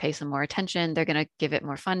seriously. They're going to pay some more attention. They're going to give it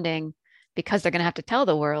more funding because they're going to have to tell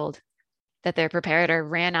the world that their preparator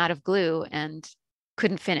ran out of glue and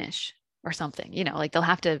couldn't finish or something. Like they'll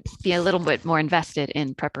have to be a little bit more invested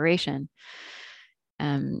in preparation.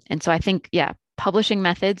 And so I think, yeah, publishing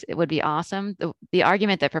methods, it would be awesome. The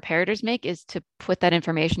argument that preparators make is to put that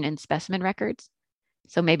information in specimen records.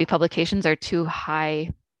 So maybe publications are too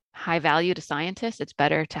high value to scientists. It's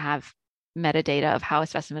better to have metadata of how a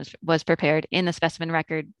specimen was prepared in the specimen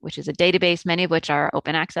record, which is a database, many of which are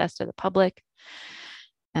open access to the public.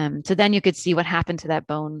 So then you could see what happened to that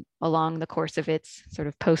bone along the course of its sort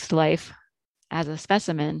of post-life as a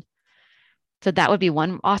specimen. So that would be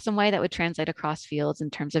one awesome way that would translate across fields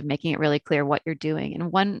in terms of making it really clear what you're doing.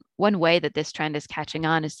 And one way that this trend is catching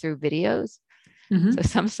on is through videos. Mm-hmm. So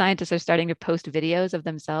some scientists are starting to post videos of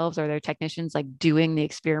themselves or their technicians like doing the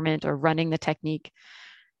experiment or running the technique.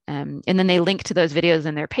 And then they link to those videos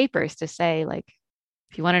in their papers to say, like,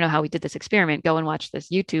 if you want to know how we did this experiment, go and watch this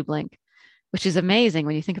YouTube link, which is amazing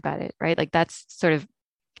when you think about it, right? Like that's sort of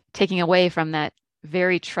taking away from that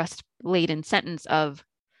very trust-laden sentence of,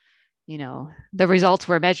 the results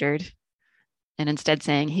were measured, and instead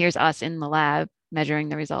saying, here's us in the lab measuring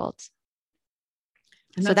the results.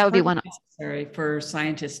 And so that would be one necessary for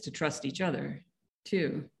scientists to trust each other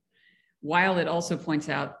too, while it also points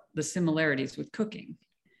out the similarities with cooking.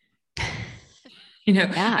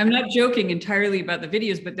 Yeah. I'm not joking entirely about the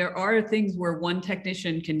videos, but there are things where one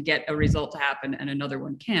technician can get a result to happen and another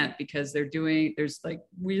one can't because there's like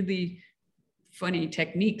really funny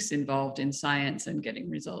techniques involved in science and getting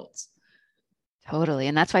results. Totally.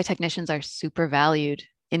 And that's why technicians are super valued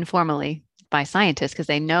informally by scientists because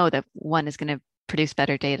they know that one is going to produce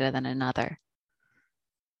better data than another.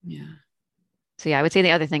 Yeah. So yeah, I would say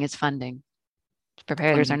the other thing is funding.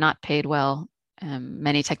 Preparators are not paid well.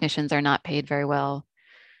 Many technicians are not paid very well.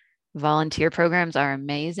 Volunteer programs are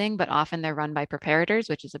amazing, but often they're run by preparators,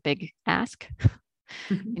 which is a big ask,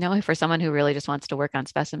 for someone who really just wants to work on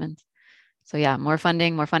specimens. So yeah, more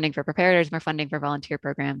funding for preparators, more funding for volunteer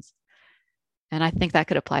programs. And I think that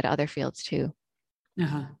could apply to other fields too.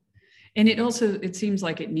 Uh-huh. And it seems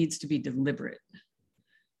like it needs to be deliberate.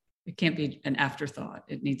 It can't be an afterthought.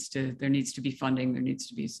 There needs to be funding. There needs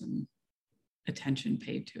to be some attention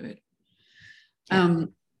paid to it. Yeah.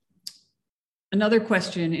 Another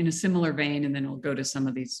question in a similar vein, and then we'll go to some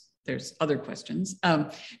of these. There's other questions. Do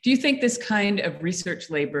you think this kind of research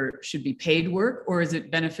labor should be paid work, or is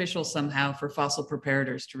it beneficial somehow for fossil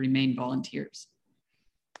preparators to remain volunteers?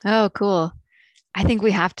 Oh, cool. I think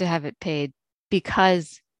we have to have it paid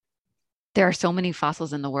because there are so many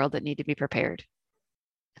fossils in the world that need to be prepared.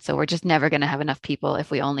 So we're just never going to have enough people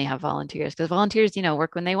if we only have volunteers, because volunteers,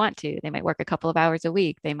 work when they want to. They might work a couple of hours a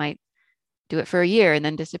week. They might do it for a year and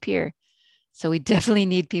then disappear. So we definitely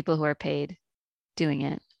need people who are paid doing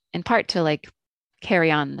it, in part to like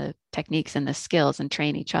carry on the techniques and the skills and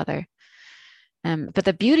train each other. But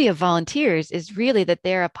the beauty of volunteers is really that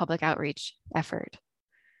they're a public outreach effort.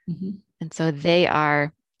 Mm-hmm. And so they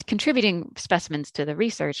are contributing specimens to the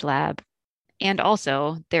research lab, and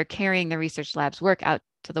also they're carrying the research lab's work out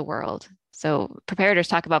to the world. So preparators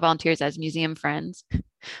talk about volunteers as museum friends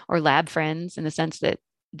or lab friends in the sense that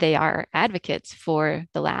they are advocates for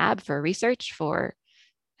the lab, for research, for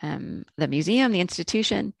the museum, the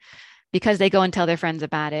institution, because they go and tell their friends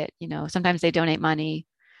about it. Sometimes they donate money.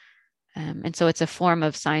 And so it's a form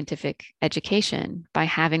of scientific education by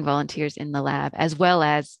having volunteers in the lab as well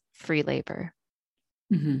as free labor.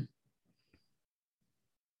 Mm-hmm.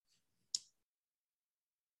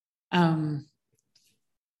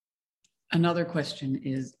 Another question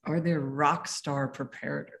is, are there rock star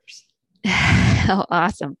preparators? Oh,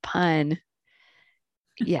 awesome pun.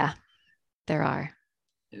 Yeah, there are.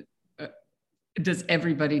 Does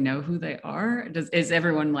everybody know who they are? Is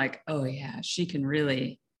everyone like, oh yeah, she can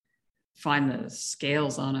really find the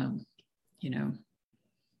scales on I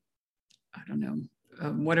don't know.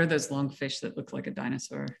 What are those long fish that look like a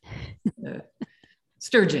dinosaur?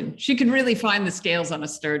 Sturgeon. She can really find the scales on a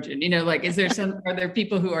sturgeon. Are there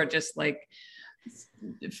people who are just like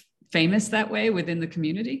famous that way within the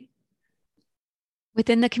community?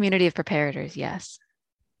 Within the community of preparators, yes,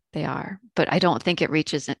 they are. But I don't think it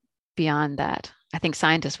reaches beyond that. I think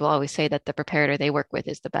scientists will always say that the preparator they work with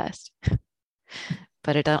is the best.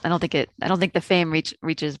 But I don't think the fame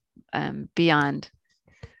reaches beyond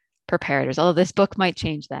preparators, although this book might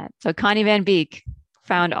change that. So Connie Van Beek,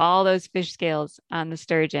 found all those fish scales on the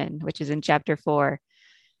sturgeon, which is in chapter 4.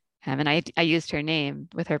 And I used her name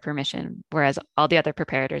with her permission, whereas all the other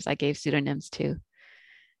preparators I gave pseudonyms to.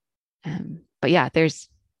 But yeah, there's,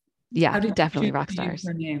 How did definitely you rock choose to use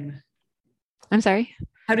stars. her name? I'm sorry?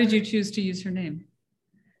 How did you choose to use her name?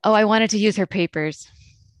 Oh, I wanted to use her papers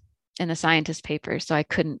in the scientist papers, so I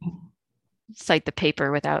couldn't cite the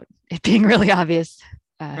paper without it being really obvious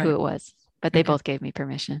who it was. But they both gave me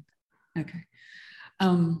permission. Okay.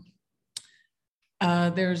 I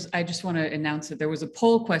just want to announce that there was a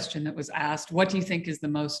poll question that was asked, what do you think is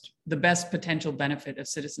the best potential benefit of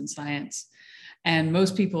citizen science? And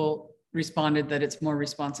most people responded that it's more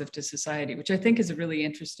responsive to society, which I think is a really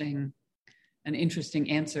interesting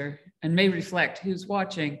answer and may reflect who's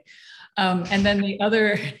watching. And then the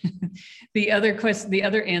other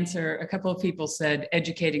answer, a couple of people said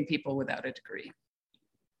educating people without a degree.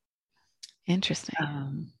 Interesting.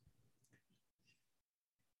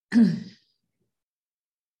 Let's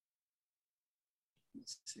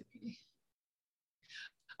see.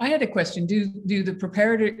 I had a question. Do the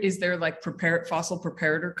preparator, is there like fossil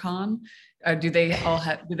preparator con? Do they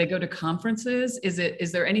go to conferences?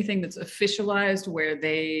 Is there anything that's officialized where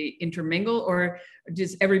they intermingle, or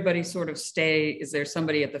does everybody sort of stay? Is there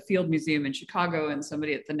somebody at the Field Museum in Chicago and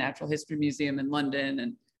somebody at the Natural History Museum in London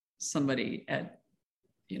and somebody at,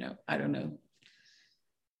 I don't know.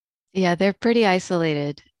 Yeah, they're pretty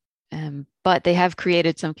isolated, but they have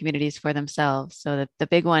created some communities for themselves. So the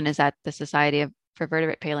big one is at the Society for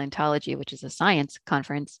Vertebrate Paleontology, which is a science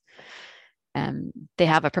conference. They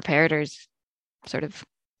have a preparators sort of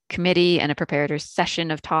committee and a preparators session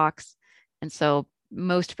of talks. And so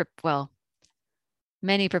many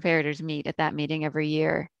preparators meet at that meeting every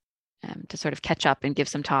year to sort of catch up and give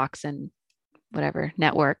some talks and whatever,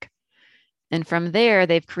 network. And from there,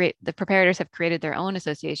 the preparators have created their own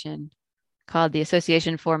association called the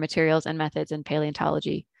Association for Materials and Methods in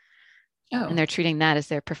Paleontology. Oh. And they're treating that as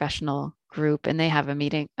their professional group. And they have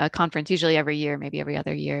a conference usually every year, maybe every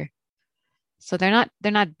other year. So they're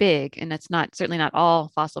not big, and it's certainly not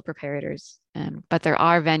all fossil preparators, but there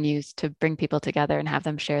are venues to bring people together and have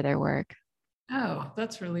them share their work. Oh,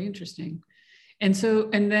 that's really interesting. And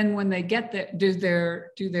then when they get there,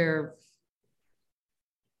 do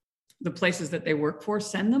the places that they work for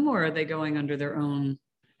send them, or are they going under their own?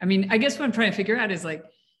 I mean, I guess what I'm trying to figure out is like,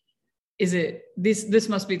 is it this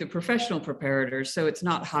must be the professional preparators, so it's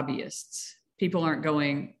not hobbyists. People aren't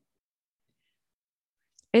going.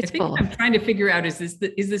 I think I'm trying to figure out, is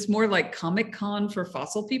this more like Comic-Con for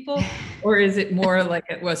fossil people, or is it more like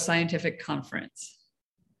a scientific conference?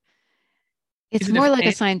 It's more like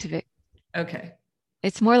a scientific. Okay.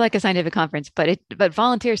 It's more like a scientific conference, but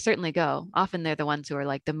volunteers certainly go. Often they're the ones who are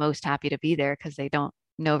like the most happy to be there because they don't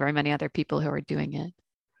know very many other people who are doing it.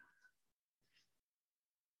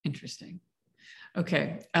 Interesting.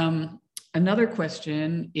 Okay. Another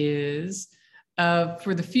question is,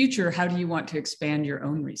 for the future, how do you want to expand your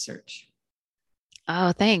own research?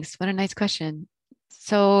 Oh, thanks. What a nice question.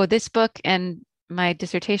 So this book and my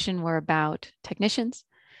dissertation were about technicians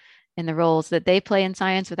and the roles that they play in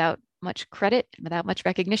science without much credit, without much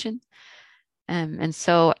recognition. And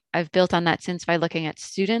so I've built on that since by looking at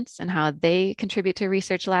students and how they contribute to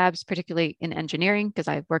research labs, particularly in engineering, because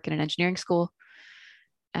I work in an engineering school.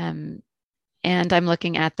 And I'm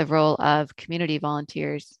looking at the role of community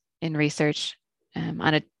volunteers in research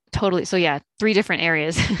on a totally, 3 different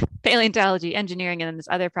areas, paleontology, engineering, and then this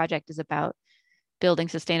other project is about building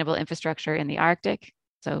sustainable infrastructure in the Arctic.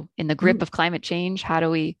 So in the grip of climate change, how do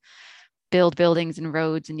we build buildings and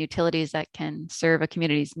roads and utilities that can serve a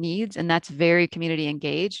community's needs? And that's very community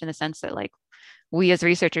engaged in the sense that like we as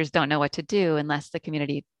researchers don't know what to do unless the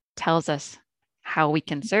community tells us how we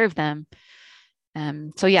can serve them.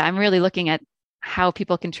 I'm really looking at how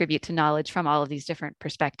people contribute to knowledge from all of these different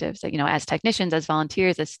perspectives, as technicians, as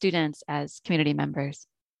volunteers, as students, as community members.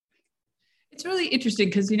 It's really interesting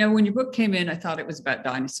because, when your book came in, I thought it was about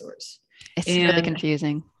dinosaurs. It's really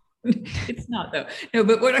confusing. It's not though. No,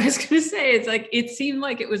 but what I was going to say is like, it seemed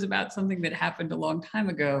like it was about something that happened a long time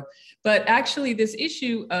ago, but actually this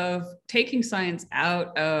issue of taking science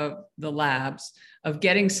out of the labs, of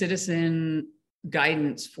getting citizen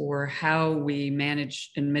guidance for how we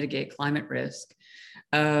manage and mitigate climate risk,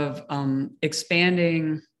 of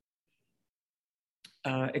expanding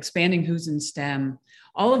who's in STEM.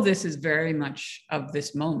 All of this is very much of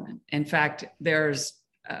this moment. In fact, there's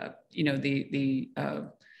the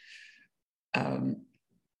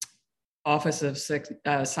Office of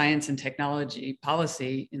Science and Technology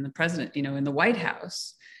Policy in the president, in the White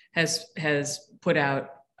House has put out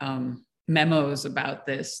memos about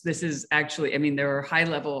this. This is actually, there are high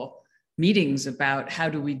level meetings about how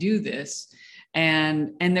do we do this.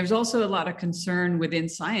 And there's also a lot of concern within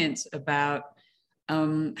science about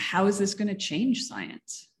how is this going to change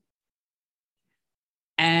science?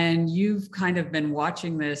 And you've kind of been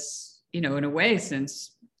watching this, in a way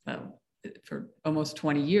since for almost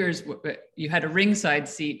 20 years. You had a ringside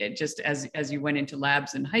seat just as you went into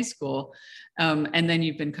labs in high school. And then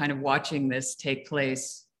you've been kind of watching this take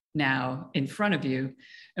place now in front of you.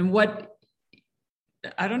 And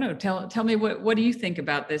I don't know, tell me what do you think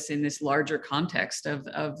about this in this larger context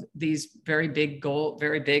of these very big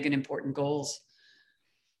and important goals?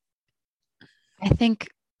 I think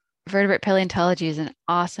vertebrate paleontology is an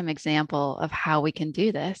awesome example of how we can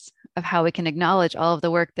do this, of how we can acknowledge all of the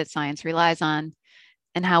work that science relies on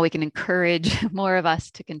and how we can encourage more of us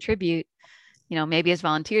to contribute, maybe as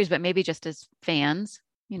volunteers, but maybe just as fans.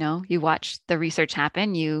 You watch the research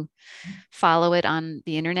happen, you follow it on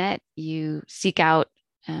the internet, you seek out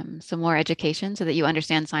some more education so that you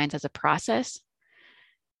understand science as a process.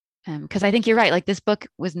 Because I think you're right, like this book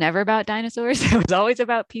was never about dinosaurs. It was always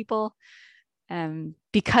about people.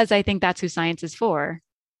 Because I think that's who science is for,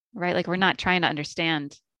 right? Like we're not trying to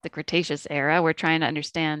understand the Cretaceous era. We're trying to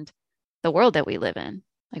understand the world that we live in.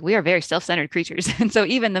 Like we are very self-centered creatures. And so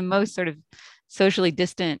even the most sort of socially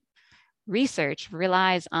distant research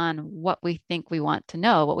relies on what we think we want to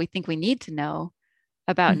know, what we think we need to know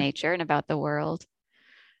about nature and about the world.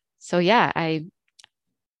 So yeah, I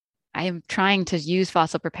am trying to use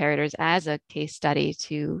fossil preparators as a case study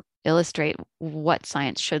to illustrate what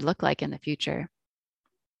science should look like in the future.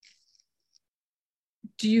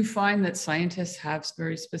 Do you find that scientists have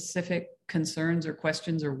very specific concerns or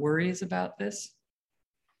questions or worries about this?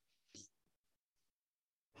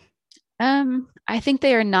 I think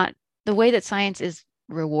they are not, the way that science is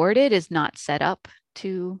rewarded is not set up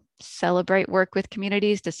to celebrate work with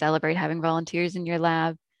communities, to celebrate having volunteers in your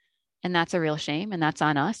lab. And that's a real shame. And that's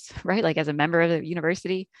on us, right? Like as a member of the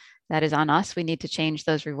university, that is on us. We need to change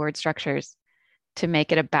those reward structures to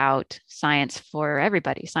make it about science for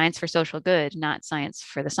everybody, science for social good, not science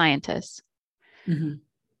for the scientists. Mm-hmm.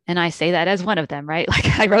 And I say that as one of them, right?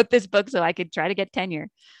 Like I wrote this book so I could try to get tenure.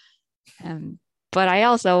 But I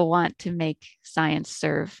also want to make science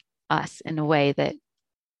serve us in a way that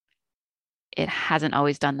it hasn't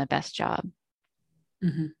always done the best job.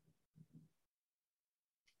 Mm-hmm.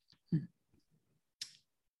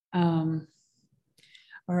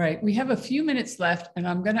 All right, we have a few minutes left, and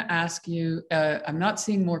I'm going to ask you, I'm not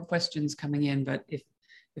seeing more questions coming in, but if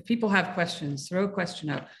people have questions, throw a question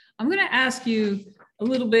up. I'm going to ask you a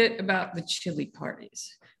little bit about the chili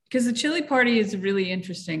parties, because the chili party is a really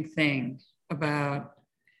interesting thing about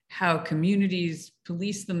how communities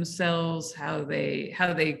police themselves, how they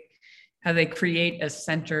create a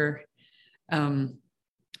center. And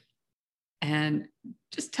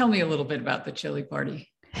just tell me a little bit about the chili party.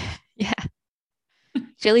 Yeah.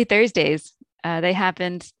 Chili Thursdays. They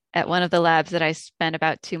happened at one of the labs that I spent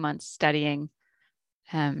about 2 months studying.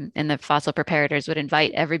 And the fossil preparators would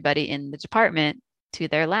invite everybody in the department to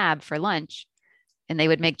their lab for lunch. And they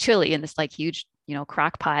would make chili in this like huge,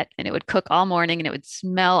 crock pot, and it would cook all morning and it would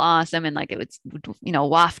smell awesome. And like it would,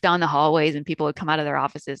 waft down the hallways, and people would come out of their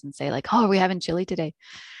offices and say like, oh, are we having chili today?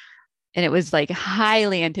 And it was like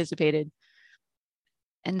highly anticipated.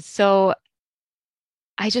 And so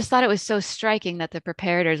I just thought it was so striking that the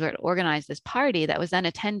preparators would organize this party that was then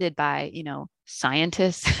attended by,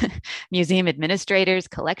 scientists, museum administrators,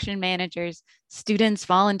 collection managers, students,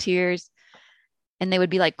 volunteers. And they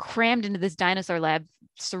would be like crammed into this dinosaur lab,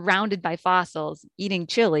 surrounded by fossils, eating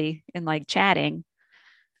chili and like chatting.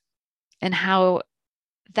 And how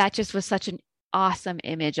that just was such an awesome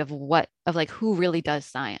image of who really does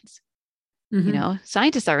science. Mm-hmm.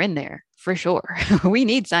 Scientists are in there for sure. We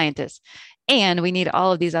need scientists. And we need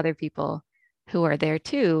all of these other people who are there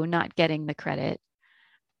too, not getting the credit.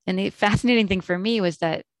 And the fascinating thing for me was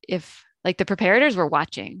that if like the preparators were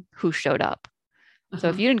watching who showed up. So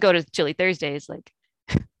if you didn't go to Chili Thursdays, like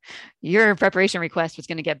your preparation request was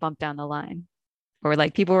going to get bumped down the line, or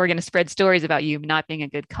like people were going to spread stories about you not being a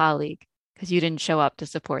good colleague because you didn't show up to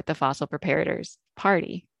support the fossil preparators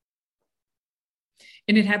party.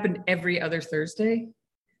 And it happened every other Thursday.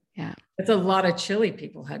 Yeah. That's a lot of chili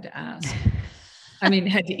people had to ask. Had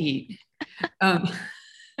to eat.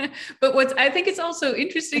 But what I think is also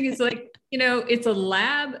interesting is like, it's a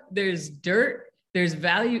lab, there's dirt, there's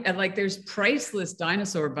value, and like there's priceless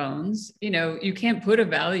dinosaur bones. You can't put a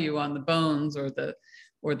value on the bones or the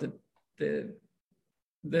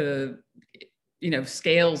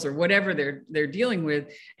scales or whatever they're dealing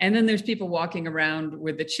with. And then there's people walking around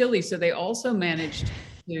with the chili. So they also managed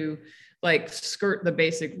to like skirt the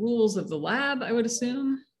basic rules of the lab, I would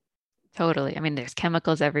assume. Totally. I mean, there's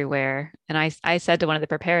chemicals everywhere. And I said to one of the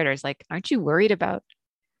preparators, like, aren't you worried about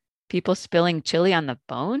people spilling chili on the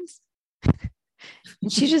bones?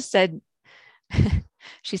 And she just said,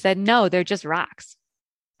 she said, no, they're just rocks.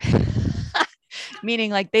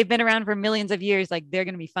 Meaning like they've been around for millions of years, like they're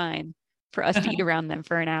going to be fine for us to eat around them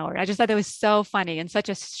for an hour. I just thought that was so funny and such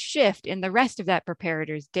a shift in the rest of that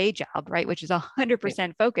preparator's day job, right? Which is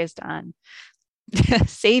 100% focused on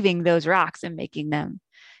saving those rocks and making them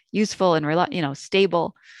useful and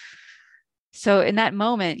stable. So in that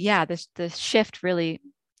moment, yeah, the shift really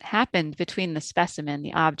happened between the specimen,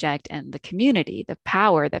 the object, and the community, the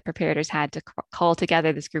power that preparators had to call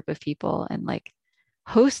together this group of people and like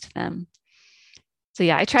host them. So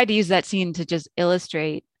yeah, I tried to use that scene to just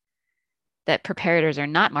illustrate that preparators are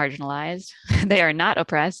not marginalized. They are not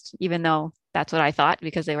oppressed, even though that's what I thought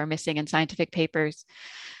because they were missing in scientific papers.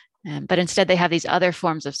 But instead, they have these other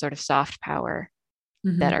forms of sort of soft power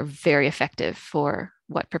that are very effective for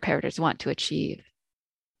what preparators want to achieve.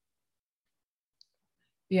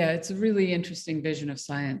 Yeah, it's a really interesting vision of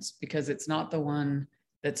science because it's not the one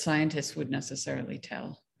that scientists would necessarily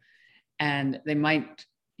tell. And they might,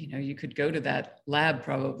 you could go to that lab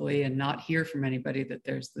probably and not hear from anybody that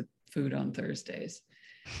there's the food on Thursdays,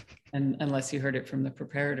 and unless you heard it from the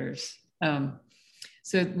preparators.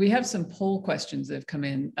 So we have some poll questions that have come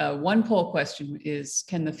in. One poll question is,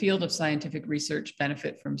 can the field of scientific research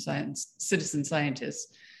benefit from citizen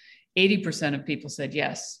scientists? 80% of people said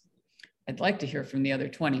yes. I'd like to hear from the other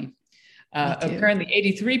 20. Apparently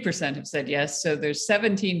 83% have said yes. So there's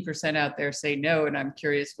 17% out there say no, and I'm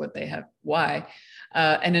curious what they have, why.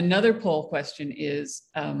 And another poll question is,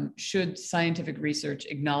 should scientific research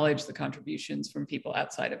acknowledge the contributions from people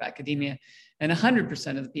outside of academia? And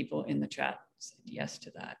 100% of the people in the chat said yes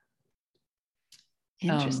to that.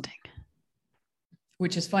 Interesting.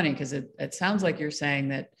 Which is funny because it sounds like you're saying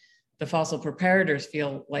that the fossil preparators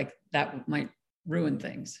feel like that might ruin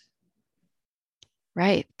things.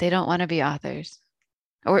 Right. They don't want to be authors.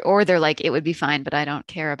 Or they're like, it would be fine, but I don't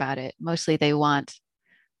care about it. Mostly they want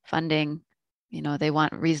funding, they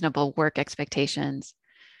want reasonable work expectations.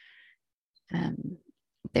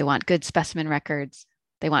 They want good specimen records.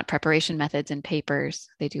 They want preparation methods and papers.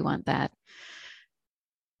 They do want that.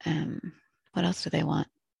 What else do they want?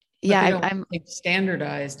 But I'm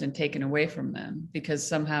standardized and taken away from them because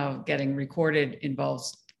somehow getting recorded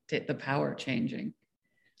involves the power changing.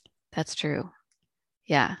 That's true.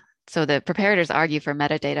 Yeah. So the preparators argue for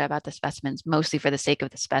metadata about the specimens, mostly for the sake of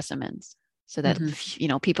the specimens, so that,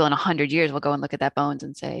 people in 100 years will go and look at that bones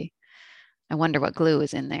and say, I wonder what glue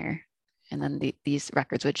is in there. And then these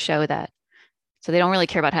records would show that. So they don't really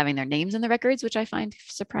care about having their names in the records, which I find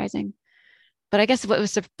surprising. But I guess what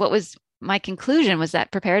was my conclusion was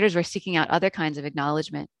that preparators were seeking out other kinds of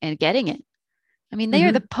acknowledgement and getting it. I mean, they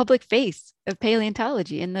are the public face of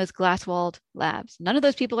paleontology in those glass-walled labs. None of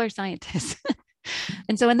those people are scientists.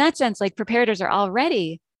 And so in that sense, like preparators are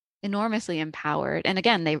already enormously empowered. And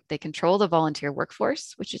again, they control the volunteer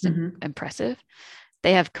workforce, which is impressive.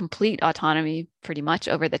 They have complete autonomy pretty much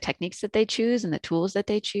over the techniques that they choose and the tools that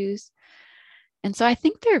they choose. And so I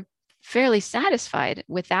think they're fairly satisfied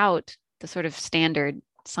without the sort of standard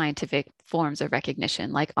scientific forms of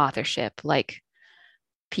recognition, like authorship, like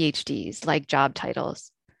PhDs, like job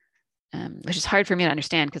titles, which is hard for me to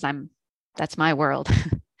understand because that's my world.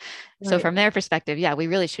 So from their perspective, yeah, we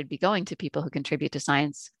really should be going to people who contribute to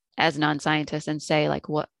science as non-scientists and say, like,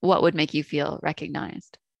 what would make you feel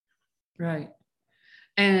recognized? Right.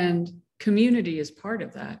 And community is part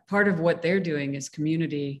of that. Part of what they're doing is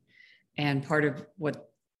community, and part of what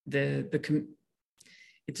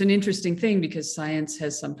it's an interesting thing because science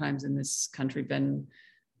has sometimes in this country been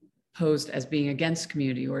posed as being against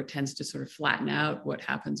community, or it tends to sort of flatten out what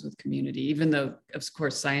happens with community, even though, of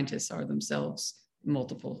course, scientists are themselves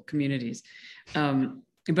multiple communities.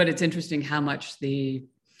 But it's interesting how much the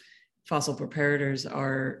fossil preparators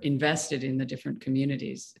are invested in the different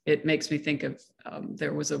communities. It makes me think of,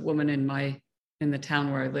 there was a woman in the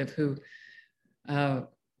town where I live who,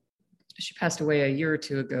 she passed away a year or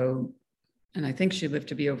two ago, and I think she lived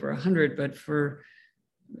to be over 100, but for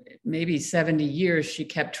maybe 70 years, she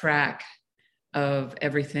kept track of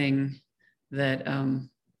everything that,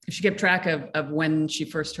 she kept track of when she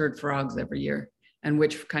first heard frogs every year and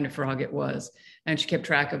which kind of frog it was. And she kept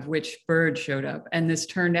track of which bird showed up. And this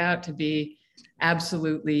turned out to be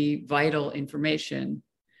absolutely vital information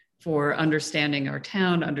for understanding our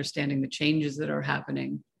town, understanding the changes that are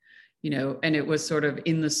happening, and it was sort of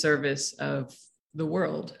in the service of the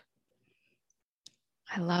world.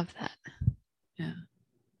 I love that. Yeah.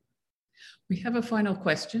 We have a final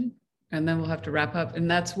question, and then we'll have to wrap up. And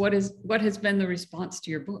that's what has been the response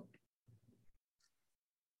to your book?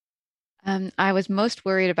 I was most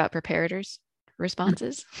worried about preparators'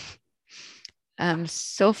 responses.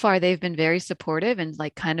 So far, they've been very supportive and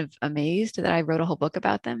like kind of amazed that I wrote a whole book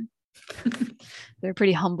about them. They're a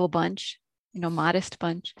pretty humble bunch, modest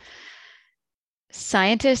bunch.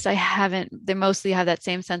 Scientists, I haven't, they mostly have that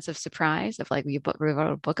same sense of surprise of like, we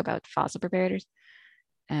wrote a book about fossil preparators.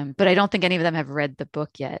 But I don't think any of them have read the book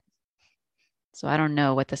yet. So I don't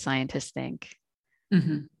know what the scientists think.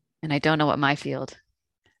 Mm-hmm. And I don't know what my field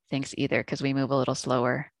thinks either, because we move a little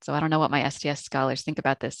slower. So I don't know what my STS scholars think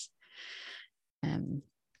about this.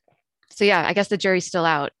 So yeah, I guess the jury's still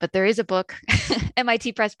out, but there is a book.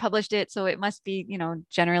 MIT Press published it, so it must be,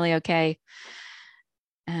 generally okay.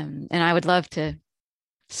 And I would love to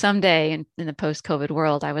someday in the post-COVID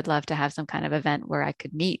world, I would love to have some kind of event where I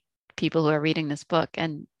could meet people who are reading this book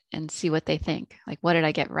and see what they think. Like, what did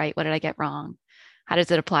I get right? What did I get wrong? How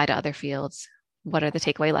does it apply to other fields? What are the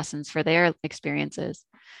takeaway lessons for their experiences?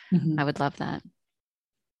 Mm-hmm. I would love that.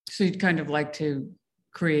 So you'd kind of like to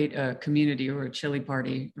create a community or a chili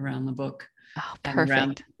party around the book. Oh, and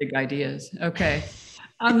around perfect. big ideas. Okay.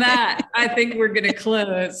 On that, I think we're going to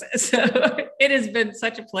close. So it has been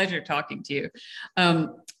such a pleasure talking to you.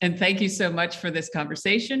 And thank you so much for this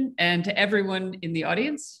conversation. And to everyone in the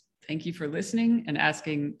audience, thank you for listening and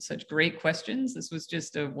asking such great questions. This was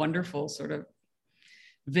just a wonderful sort of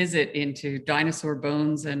visit into dinosaur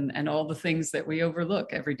bones and all the things that we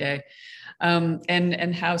overlook every day,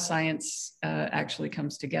 and how science actually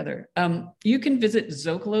comes together. You can visit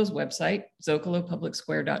Zocalo's website,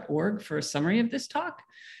 zocalopublicsquare.org, for a summary of this talk,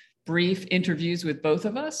 brief interviews with both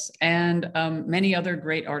of us, and many other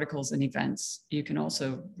great articles and events. You can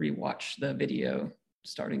also rewatch the video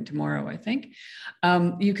starting tomorrow, I think.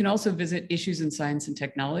 You can also visit Issues in Science and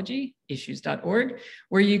Technology, issues.org,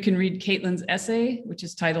 where you can read Caitlin's essay, which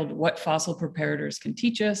is titled What Fossil Preparators Can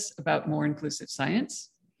Teach Us About More Inclusive Science.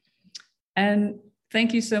 And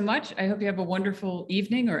thank you so much. I hope you have a wonderful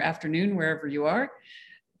evening or afternoon, wherever you are.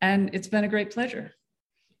 And it's been a great pleasure.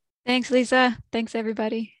 Thanks, Lisa. Thanks,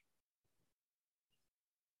 everybody.